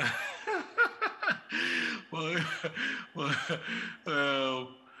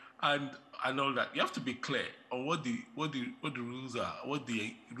 And all that. You have to be clear on what the rules are, what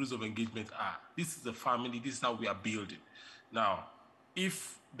the rules of engagement are. This is a family. This is how we are building. Now,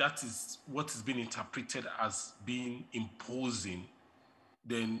 if that is what is being interpreted as being imposing,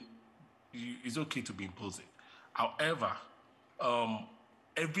 then it's okay to be imposing. However,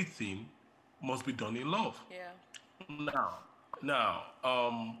 everything must be done in love. Yeah. Now,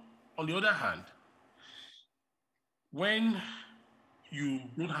 on the other hand, when you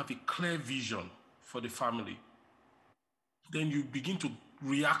don't have a clear vision for the family, then you begin to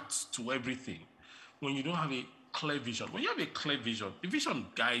react to everything. When you don't have a clear vision, when you have a clear vision, the vision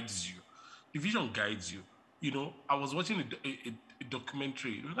guides you. The vision guides you. You know, I was watching a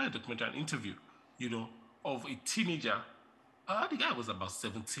documentary, not a documentary, an interview, you know, of a teenager. The guy was about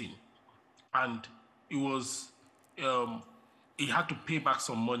 17, and it was he had to pay back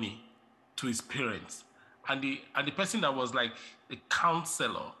some money to his parents, and the person that was like a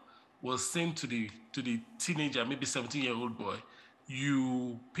counselor was saying to the teenager, maybe 17-year-old boy,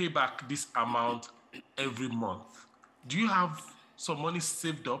 you pay back this amount every month. Do you have some money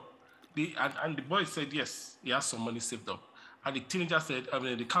saved up? And the boy said yes, he has some money saved up. And the teenager said,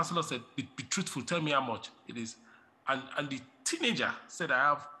 the counselor said, be truthful, tell me how much it is. And the teenager said, I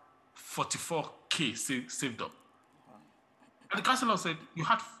have 44K saved up. And the counselor said, you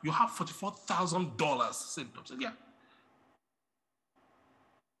have $44,000 saved up. I said, yeah.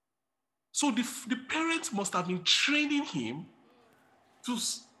 So the parents must have been training him to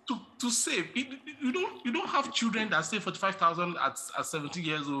save. You don't have children that save 45,000 at 17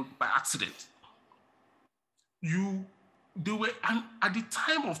 years old by accident. They were, and at the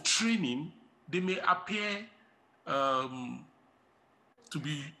time of training, they may appear to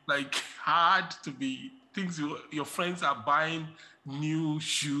be like hard, to be things your friends are buying new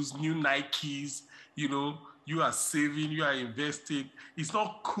shoes, new Nikes, you know, you are saving, you are investing. It's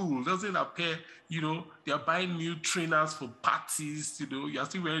not cool. It doesn't appear, you know, they are buying new trainers for parties, you know, you are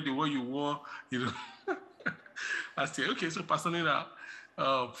still wearing the one you wore, you know. I say, okay, so Pastor Nina,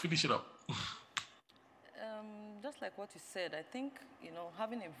 finish it up. Just like what you said, I think, you know,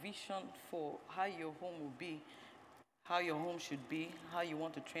 having a vision for how your home will be, how your home should be, how you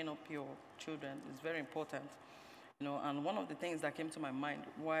want to train up your children is very important. You know, and one of the things that came to my mind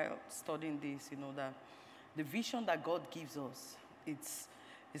while studying this, you know, that the vision that God gives us, it's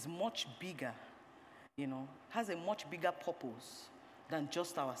much bigger has a much bigger purpose than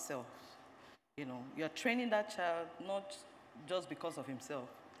just ourselves. You're training that child not just because of himself.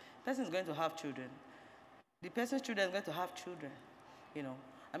 The person is going to have children. The person's children is going to have children.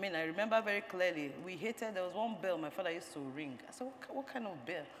 I remember very clearly, there was one bell my father used to ring. I said, what kind of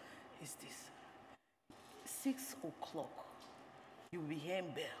bell is this? 6 o'clock, you'll be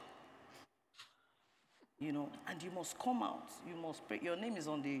hearing bell. And you must come out. You must pray. Your name is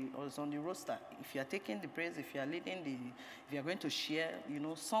on the roster. If you are taking the praise, if you are leading if you are going to share,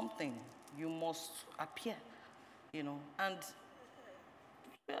 something, you must appear. And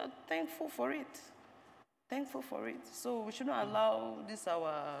we are thankful for it. So we shouldn't allow this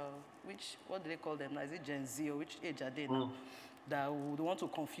what do they call them now? Is it Gen Z or which age are they now? That would want to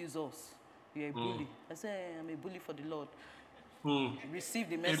confuse us. You're a bully. I say, I'm a bully for the Lord. Receive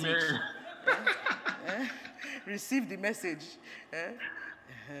the message. Receive the message. Yes,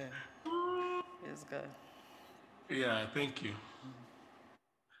 God. Yeah, thank you.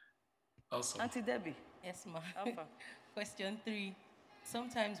 Awesome. Auntie Debbie. Yes, ma'am. Question 3.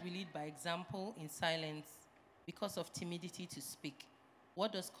 Sometimes we lead by example in silence because of timidity to speak.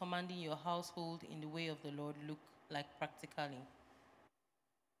 What does commanding your household in the way of the Lord look like practically?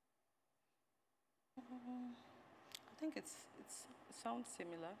 I think it sounds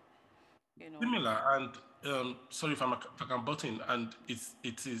similar. Similar, and sorry if I can butt in, and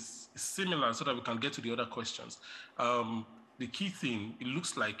it is similar so that we can get to the other questions. The key thing, it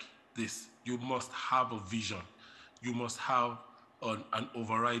looks like this: you must have a vision. You must have an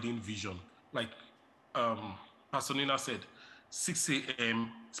overriding vision. Like Pastor Nina said, 6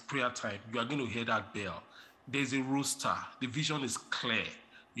 a.m. is prayer time. You are going to hear that bell. There's a roster. The vision is clear.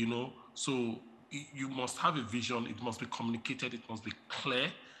 So you must have a vision. It must be communicated. It must be clear.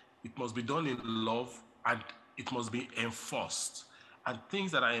 It must be done in love, and it must be enforced. And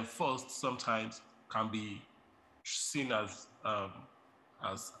things that are enforced sometimes can be seen as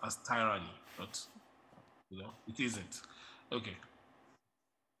tyranny, but it isn't. Okay.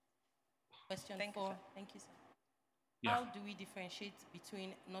 Question 4. Thank you, sir. Yeah. How do we differentiate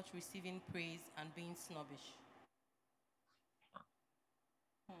between not receiving praise and being snobbish?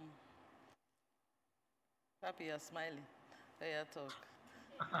 Happy, you're smiling. There you talk.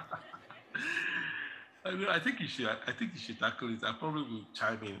 I think you should tackle it. I probably will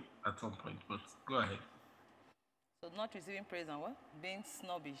chime in at some point, but go ahead. So not receiving praise and what? Being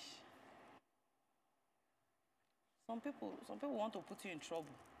snobbish. Some people want to put you in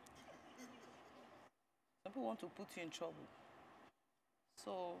trouble. Some people want to put you in trouble.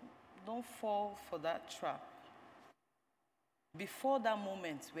 So don't fall for that trap. Before that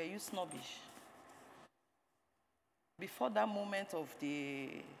moment, were you snobbish? Before that moment of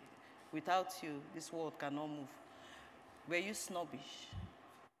without you, this world cannot move. Were you snobbish?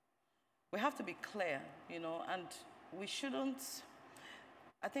 We have to be clear, and we shouldn't.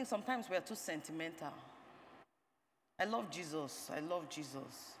 I think sometimes we are too sentimental. I love Jesus.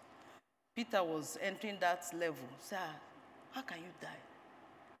 Peter was entering that level. Sir, how can you die?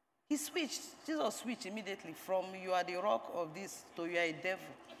 He switched. Jesus switched immediately from you are the rock of this to you are a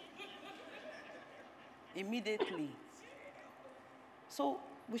devil. Immediately. So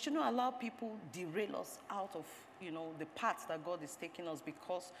we should not allow people derail us out of, the path that God is taking us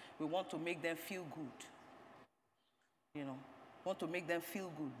because we want to make them feel good. Want to make them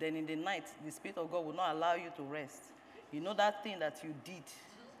feel good. Then in the night, the Spirit of God will not allow you to rest. That thing that you did,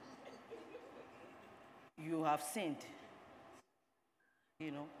 you have sinned.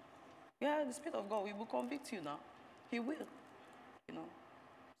 Yeah, the Spirit of God will convict you now. He will.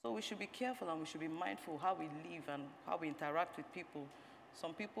 So we should be careful and we should be mindful how we live and how we interact with people.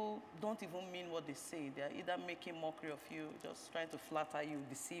 Some people don't even mean what they say. They are either making mockery of you, just trying to flatter you,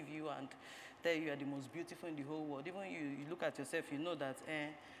 deceive you, and tell you are the most beautiful in the whole world. Even you look at yourself, you know that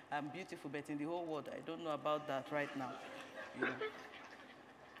I'm beautiful, but in the whole world, I don't know about that right now.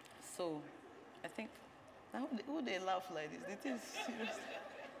 So I think, who they laugh like this? They think serious.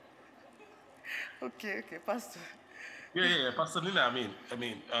 Okay, Pastor. Yeah, Pastor Nina, I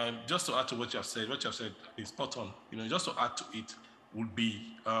mean, just to add to what you have said is spot on. Just to add to it would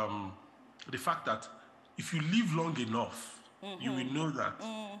be the fact that if you live long enough, you will know that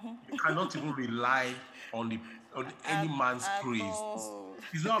you cannot even rely on any man's praise.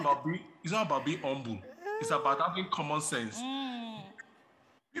 It's not about being humble. It's about having common sense.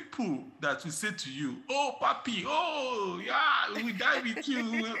 People that will say to you, "Oh, papi, oh, yeah, we die with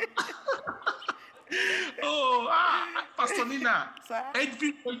you." Pastor Nina,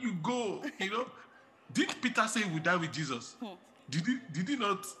 everywhere you go, didn't Peter say we die with Jesus? Did he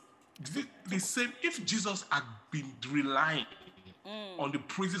not? The same, if Jesus had been relying on the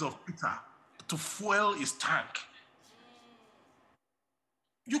praises of Peter to fuel his tank.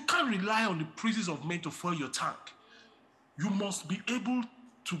 You can't rely on the praises of men to fuel your tank. You must be able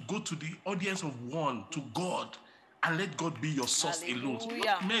to go to the audience of one, to God, and let God be your source alone. So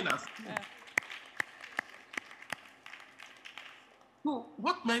what men are saying, so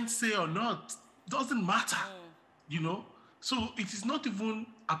what men say or not doesn't matter, you know. So it is not even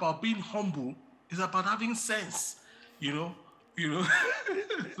about being humble, it's about having sense, you know.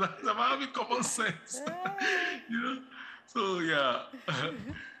 It's about having common sense. You know. So yeah.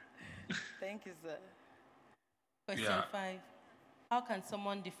 Thank you, sir. Question 5. How can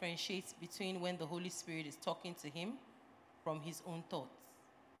someone differentiate between when the Holy Spirit is talking to him from his own thoughts?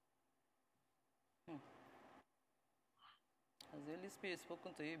 Has the Holy Spirit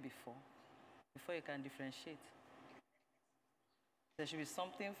spoken to you before you can differentiate? There should be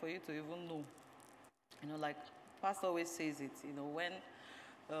something for you to even know. You know, like Pastor always says it, you know, when,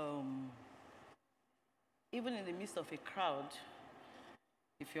 even in the midst of a crowd,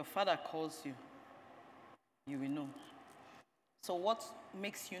 if your father calls you, you will know. So what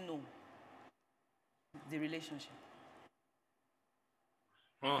makes you know? The relationship.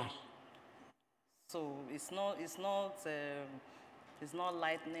 So it's not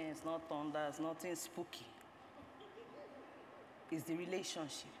lightning, it's not thunder, it's nothing spooky. It's the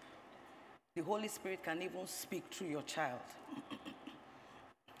relationship. The Holy Spirit can even speak through your child.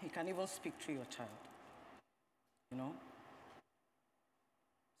 He can even speak through your child. You know?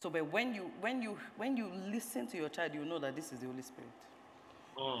 So, but when you listen to your child, you know that this is the Holy Spirit.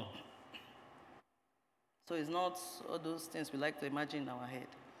 So it's not all those things we like to imagine in our head.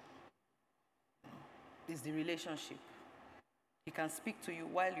 It's the relationship. He can speak to you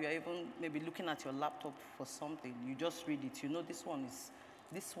while you are even maybe looking at your laptop for something. You just read it. You know this one is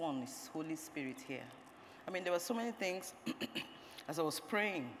Holy Spirit here. I mean, there were so many things as I was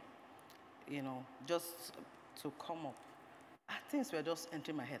praying, you know, just to come up. Things were just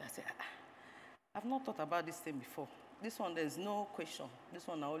entering my head. I said, I've not thought about this thing before. This one, there's no question. This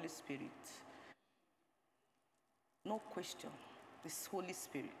one, the Holy Spirit. No question. This Holy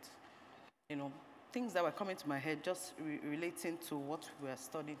Spirit. You know, things that were coming to my head just relating to what we are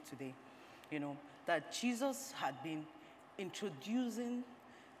studying today. You know, that Jesus had been introducing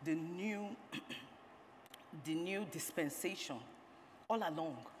the new dispensation all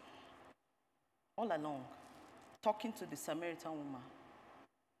along. Talking to the Samaritan woman.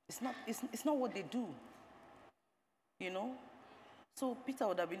 It's not what they do. You know? So Peter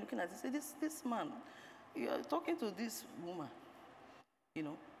would have been looking at it and say, this man, you're talking to this woman. You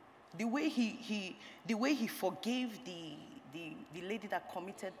know? The way he forgave the lady that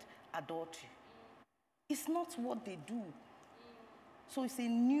committed adultery. It's not what they do. So it's a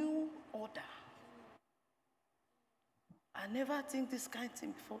new order. I never think this kind of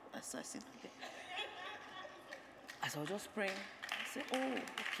thing before as I sit there. As I was just praying, I said, oh,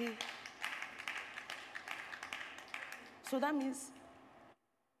 okay. So that means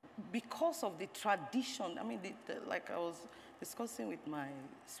because of the tradition, I mean, like I was discussing with my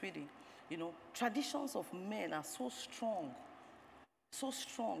sweetie, you know, traditions of men are so strong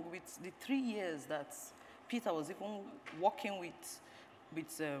with the 3 years that Peter was even walking with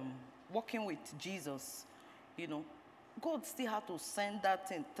Jesus, you know. God still had to send that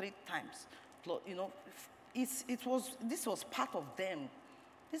thing 3 times, you know. This was part of them.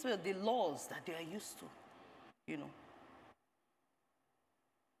 These were the laws that they are used to, you know.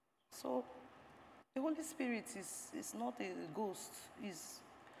 So the Holy Spirit is not a ghost, is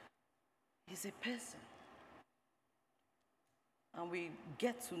a person. And we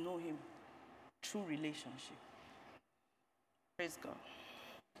get to know him through relationship. Praise God.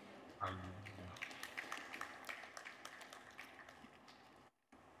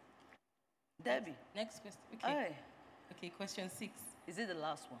 Debbie. Next question. Okay. Aye. Okay, question 6. Is it the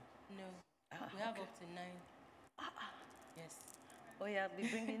last one? No. We have up to 9. Yes. Oh yeah, be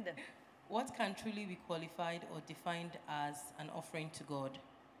bringing them. What can truly be qualified or defined as an offering to God?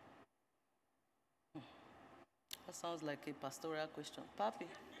 That sounds like a pastoral question. Papi,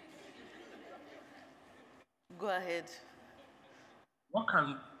 go ahead. What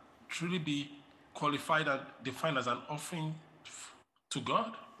can truly be qualified and defined as an offering to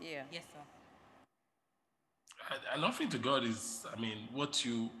God? Yeah. Yes, sir. An offering to God is, I mean, what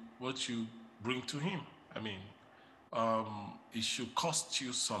you bring to him. I mean, it should cost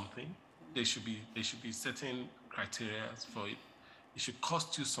you something. There should be certain criteria for it. It should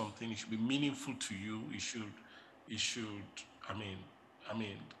cost you something. It should be meaningful to you. It should I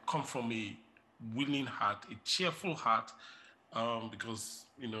mean come from a willing heart, a cheerful heart, because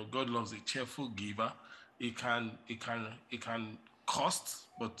you know God loves a cheerful giver. It can cost,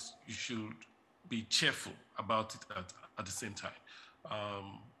 but you should be cheerful about it at the same time.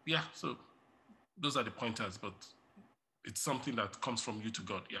 Yeah, so those are the pointers, but it's something that comes from you to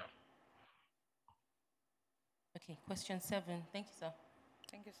God, yeah. Okay, question 7. Thank you, sir.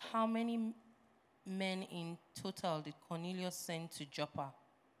 Thank you, sir. How many men in total did Cornelius send to Joppa?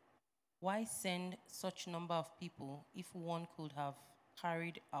 Why send such number of people if one could have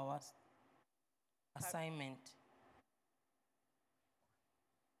carried our assignment?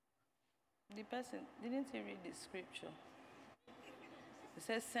 The person, didn't he read the scripture? It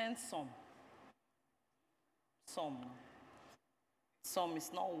says, send some. Some. Some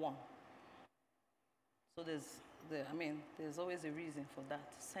is not one. So there's always a reason for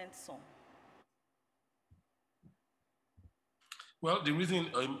that. Send some. Well, the reason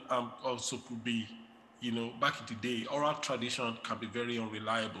also could be, back in the day, oral tradition can be very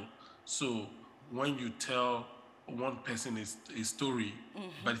unreliable. So when you tell one person a story,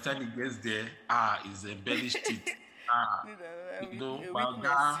 by the time it gets there, it's embellished it. My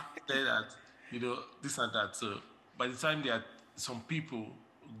dad said that, this and that. So by the time there are some people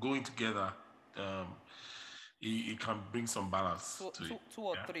going together, it can bring some balance to it. Two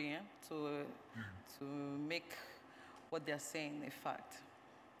or three, to make what they're saying a fact.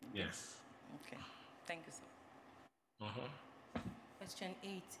 Yes. Okay. Thank you, sir. Question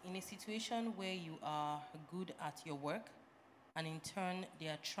 8. In a situation where you are good at your work, and in turn they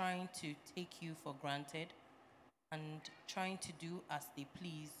are trying to take you for granted and trying to do as they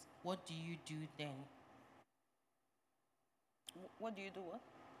please, what do you do then? What do you do what?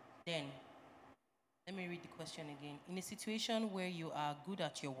 Then. Let me read the question again. In a situation where you are good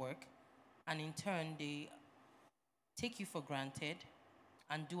at your work, and in turn they take you for granted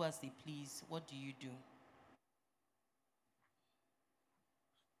and do as they please, what do you do?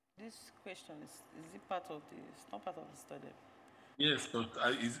 This question is it part of it's not part of the study. Yes, but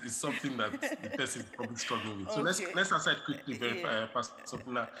it's something that the person is probably struggling with. So let's answer it quickly, Pastor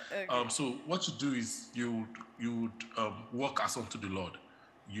Sapina. Okay. So what you do is you would work as unto the Lord.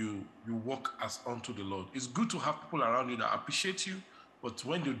 You work as unto the Lord. It's good to have people around you that appreciate you, but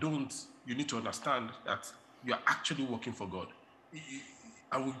when you don't, you need to understand that you are actually working for God.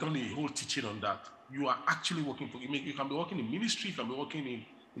 And we've done a whole teaching on that. You are actually working for. You can be working in ministry, you can be working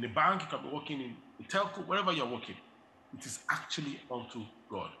in a bank, you can be working in a telco, wherever you're working. It is actually unto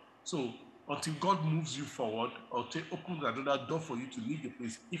God. So until God moves you forward or opens another door for you to leave the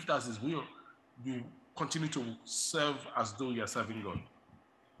place, if that's His will, you continue to serve as though you're serving God.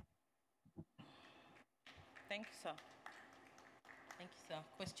 Thank you, sir. Thank you, sir.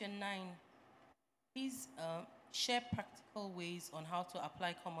 Question 9. Please share practical ways on how to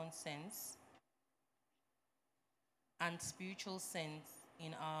apply common sense and spiritual sense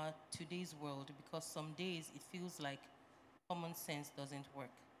in our today's world, because some days it feels like common sense doesn't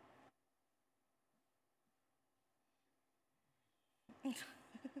work.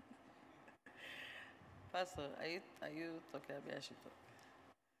 Pastor, are you talking about I should talk?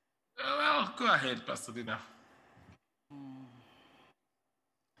 Well, go ahead, Pastor Dina.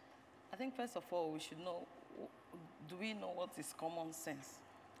 I think first of all, we should know, do we know what is common sense?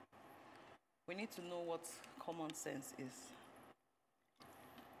 We need to know what common sense is.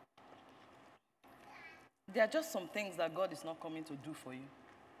 There are just some things that God is not coming to do for you.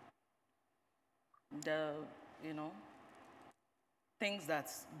 Things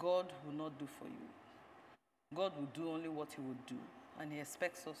that God will not do for you. God will do only what He would do, and He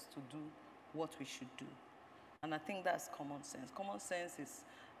expects us to do what we should do. And I think that's common sense. Common sense is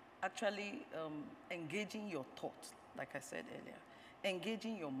actually engaging your thoughts, like I said earlier,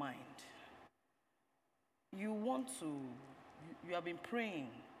 engaging your mind. You have been praying.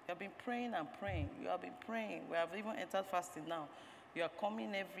 You have been praying and praying. You have been praying. We have even entered fasting now. You are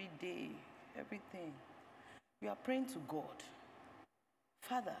coming every day, everything. You are praying to God.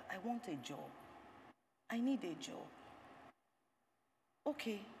 Father, I want a job. I need a job.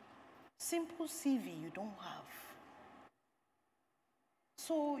 Okay, simple CV you don't have.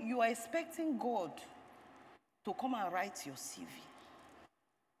 So you are expecting God to come and write your CV.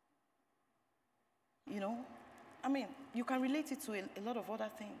 You can relate it to a lot of other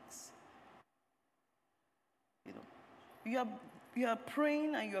things. You are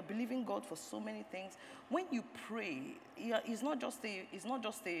praying and you are believing God for so many things. When you pray, it's not just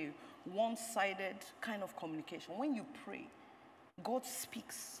a one-sided kind of communication. When you pray, God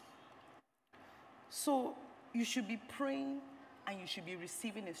speaks. So you should be praying and you should be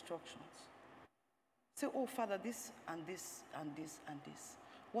receiving instructions. Say, oh, Father, this and this and this and this.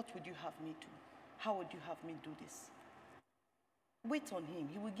 What would you have me do? How would you have me do this? Wait on Him.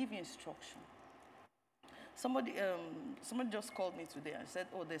 He will give you instruction. somebody just called me today and said,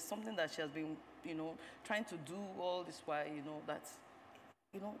 oh, there's something that she has been, trying to do all this while,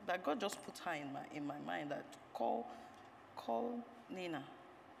 that God just put her in my mind that call Nina,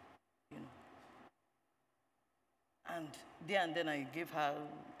 And there and then I gave her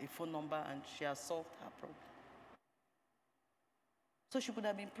a phone number and she has solved her problem. So she could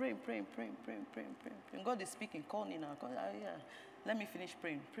have been praying. God is speaking, call Nina. Yeah. Let me finish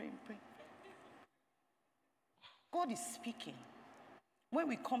praying. God is speaking. When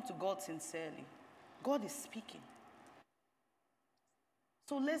we come to God sincerely, God is speaking.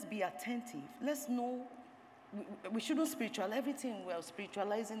 So let's be attentive. Let's know, we shouldn't spiritualize everything. We are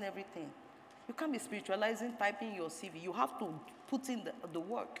spiritualizing everything. You can't be spiritualizing, typing your CV. You have to put in the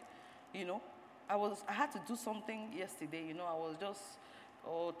work, I had to do something yesterday, I was just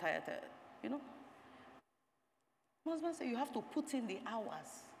tired. My husband said, you have to put in the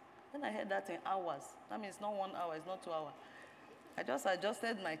hours. When I heard that in hours, that means not 1 hour, it's not 2 hours. I just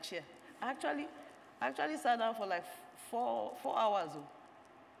adjusted my chair. I actually sat down for like 4 hours.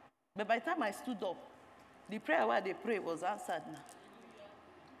 But by the time I stood up, the prayer where they pray was answered now.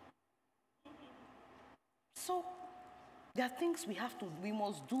 So there are things we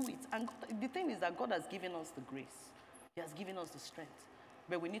must do it. And the thing is that God has given us the grace. He has given us the strength.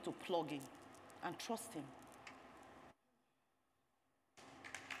 But we need to plug in and trust Him.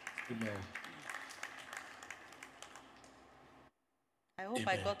 Amen. I hope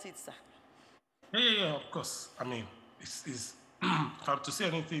I got it, sir. Yeah, of course. I mean, it's if I'm to say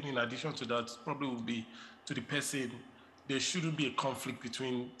anything in addition to that, probably will be to the person, there shouldn't be a conflict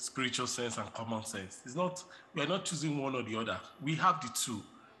between spiritual sense and common sense. We are not choosing one or the other. We have the two,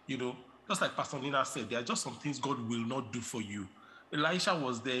 Just like Pastor Nina said, there are just some things God will not do for you. Elisha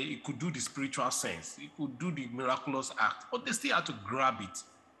was there, he could do the spiritual sense, he could do the miraculous act, but they still had to grab it.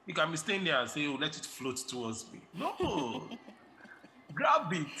 You can be staying there and say, oh, let it float towards me. No!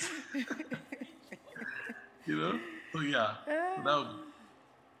 Grab it! So yeah,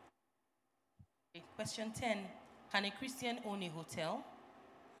 Question 10. Can a Christian own a hotel?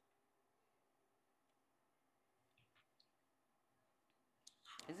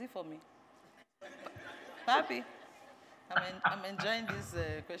 Is it for me? Papi, I'm enjoying this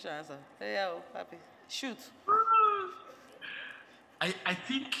question answer. Hey, Papi, shoot. I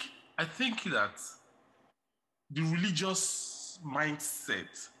think that the religious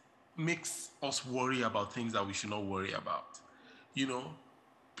mindset makes us worry about things that we should not worry about.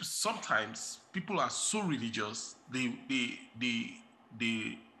 Sometimes people are so religious, they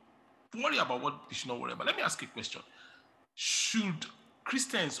worry about what they should not worry about. Let me ask you a question. Should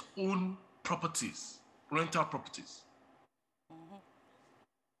Christians own properties, rental properties? Mm-hmm.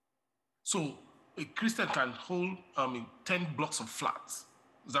 So a Christian can hold 10 blocks of flats.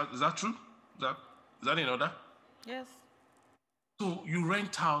 Is that true? Is that in order? Yes. So you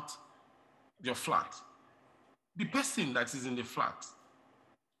rent out your flat. The person that is in the flat,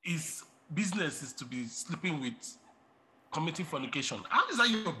 his business is to be sleeping with, committing fornication. How is that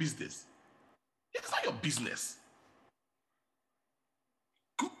your business? It's not your business.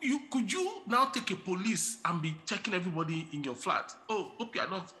 Could you now take a police and be checking everybody in your flat? Oh, hope you are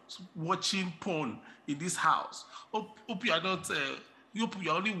not watching porn in this house. Hope you are not, hope you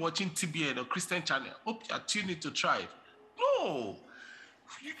are only watching TBN or Christian channel. Hope you are tuning to Tribe. No,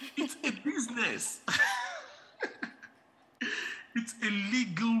 it's a business. It's a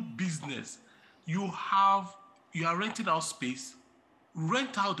legal business. You are renting out space,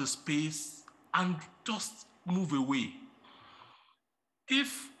 rent out the space and just move away.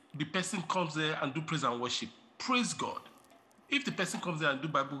 If the person comes there and do praise and worship, praise God. If the person comes there and do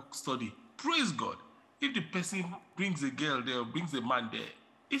Bible study, praise God. If the person brings a girl there or brings a man there,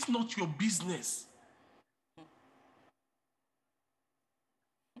 it's not your business.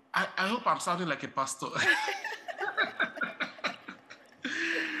 I hope I'm sounding like a pastor.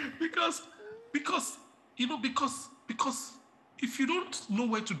 because if you don't know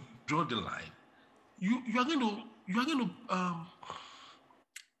where to draw the line, you are going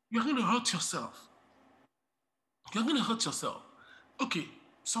to hurt yourself. You're going to hurt yourself. Okay,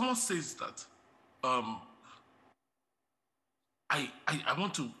 someone says that I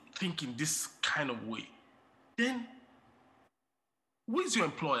want to think in this kind of way. Then, who is your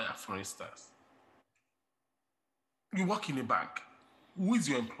employer, for instance? You work in a bank. Who is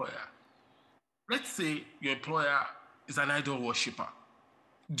your employer? Let's say your employer is an idol worshiper.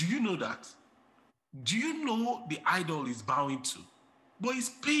 Do you know that? Do you know the idol is bowing to? But he's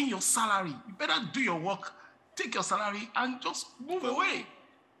paying your salary. You better do your work, take your salary, and just move away.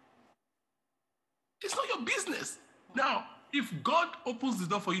 It's not your business. Now, if God opens the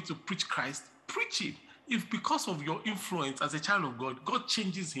door for you to preach Christ, preach it. If because of your influence as a child of God, God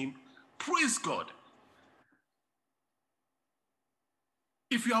changes him, praise God.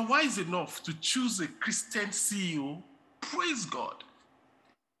 If you are wise enough to choose a Christian CEO, praise God.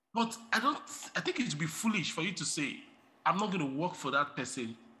 But I think it would be foolish for you to say, I'm not going to work for that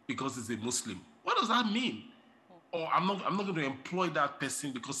person because he's a Muslim. What does that mean? Or I'm not going to employ that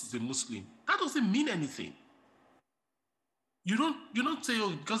person because he's a Muslim. That doesn't mean anything. You don't say,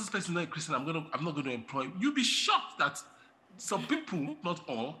 oh, because this person is not a Christian, I'm not going to employ him. You'll be shocked that some people, not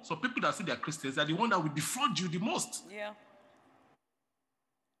all, some people that say they're Christians are the one that will defraud you the most. Yeah.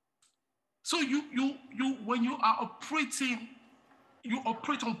 So you when you are operating, you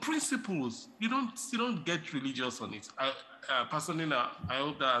operate on principles. You don't get religious on it. Personally, I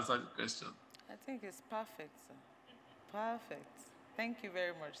hope that answers the question. I think it's perfect, sir. Perfect. Thank you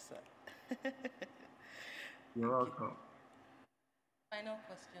very much, sir. You're welcome. Final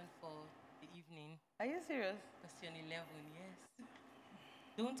question for the evening. Are you serious? Question 11, yes.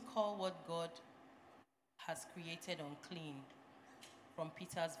 Don't call what God has created unclean, from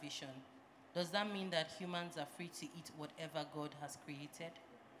Peter's vision. Does that mean that humans are free to eat whatever God has created?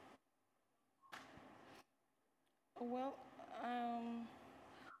 Well, I'm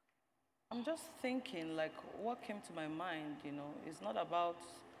just thinking, like, what came to my mind, is not about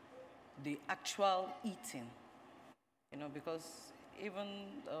the actual eating, because even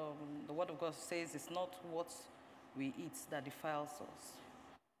the Word of God says it's not what we eat that defiles us.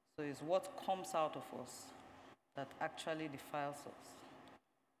 So it's what comes out of us that actually defiles us.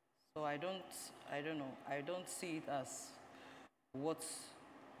 So I don't know. I don't see it as what's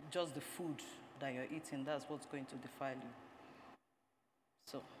just the food that you're eating, that's what's going to defile you.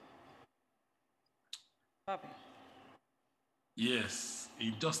 So, Papi. Yes,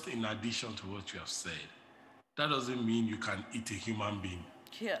 just in addition to what you have said, that doesn't mean you can eat a human being.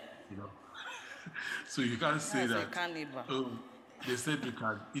 Yeah. So you can't say that. Cannibal. They said you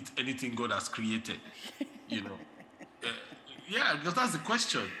can eat anything God has created. Yeah, because that's the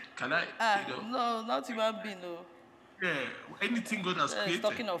question. Can I? No, not human being, no. Yeah, anything God has created. It's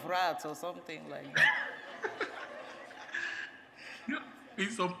talking of rats or something like that.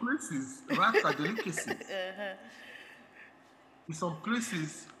 In some places, rats are delicacies. In some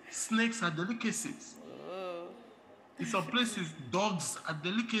places, snakes are delicacies. In some places, dogs are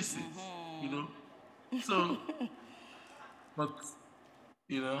delicacies. So, but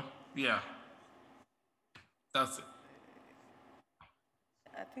yeah, that's it.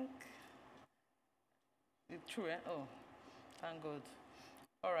 I think it's true. Oh, thank God.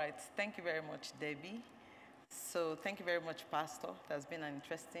 All right. Thank you very much, Debbie. So thank you very much, Pastor. It has been an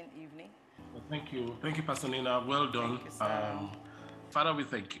interesting evening. Well, thank you. Thank you, Pastor Nina. Well done. Father, we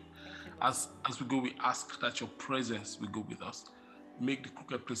thank you. As we go, we ask that your presence will go with us. Make the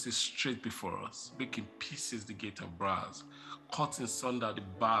crooked places straight before us. Break in pieces the gate of brass. Cut in sunder the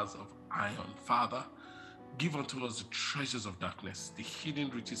bars of iron. Father, give unto us the treasures of darkness, the hidden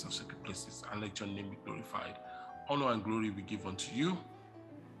riches of secret places, and let your name be glorified. Honor and glory we give unto you.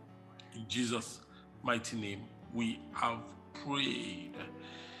 In Jesus' mighty name, we have prayed.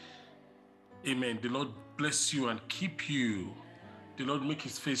 Amen. The Lord bless you and keep you. The Lord make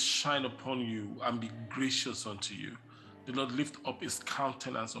his face shine upon you and be gracious unto you. The Lord lift up his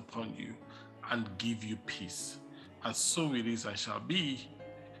countenance upon you and give you peace. And so it is and shall be.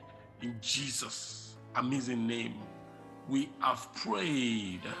 In Jesus' amazing name, we have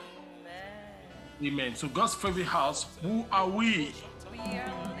prayed. Amen. Amen. So God's favorite house, who are we? We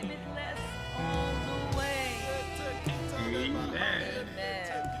are limitless all the way. Amen.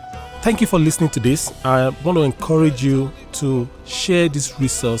 Thank you for listening to this. I want to encourage you to share this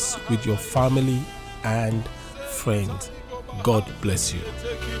resource with your family and friends. God bless you.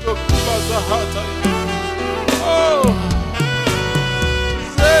 Oh.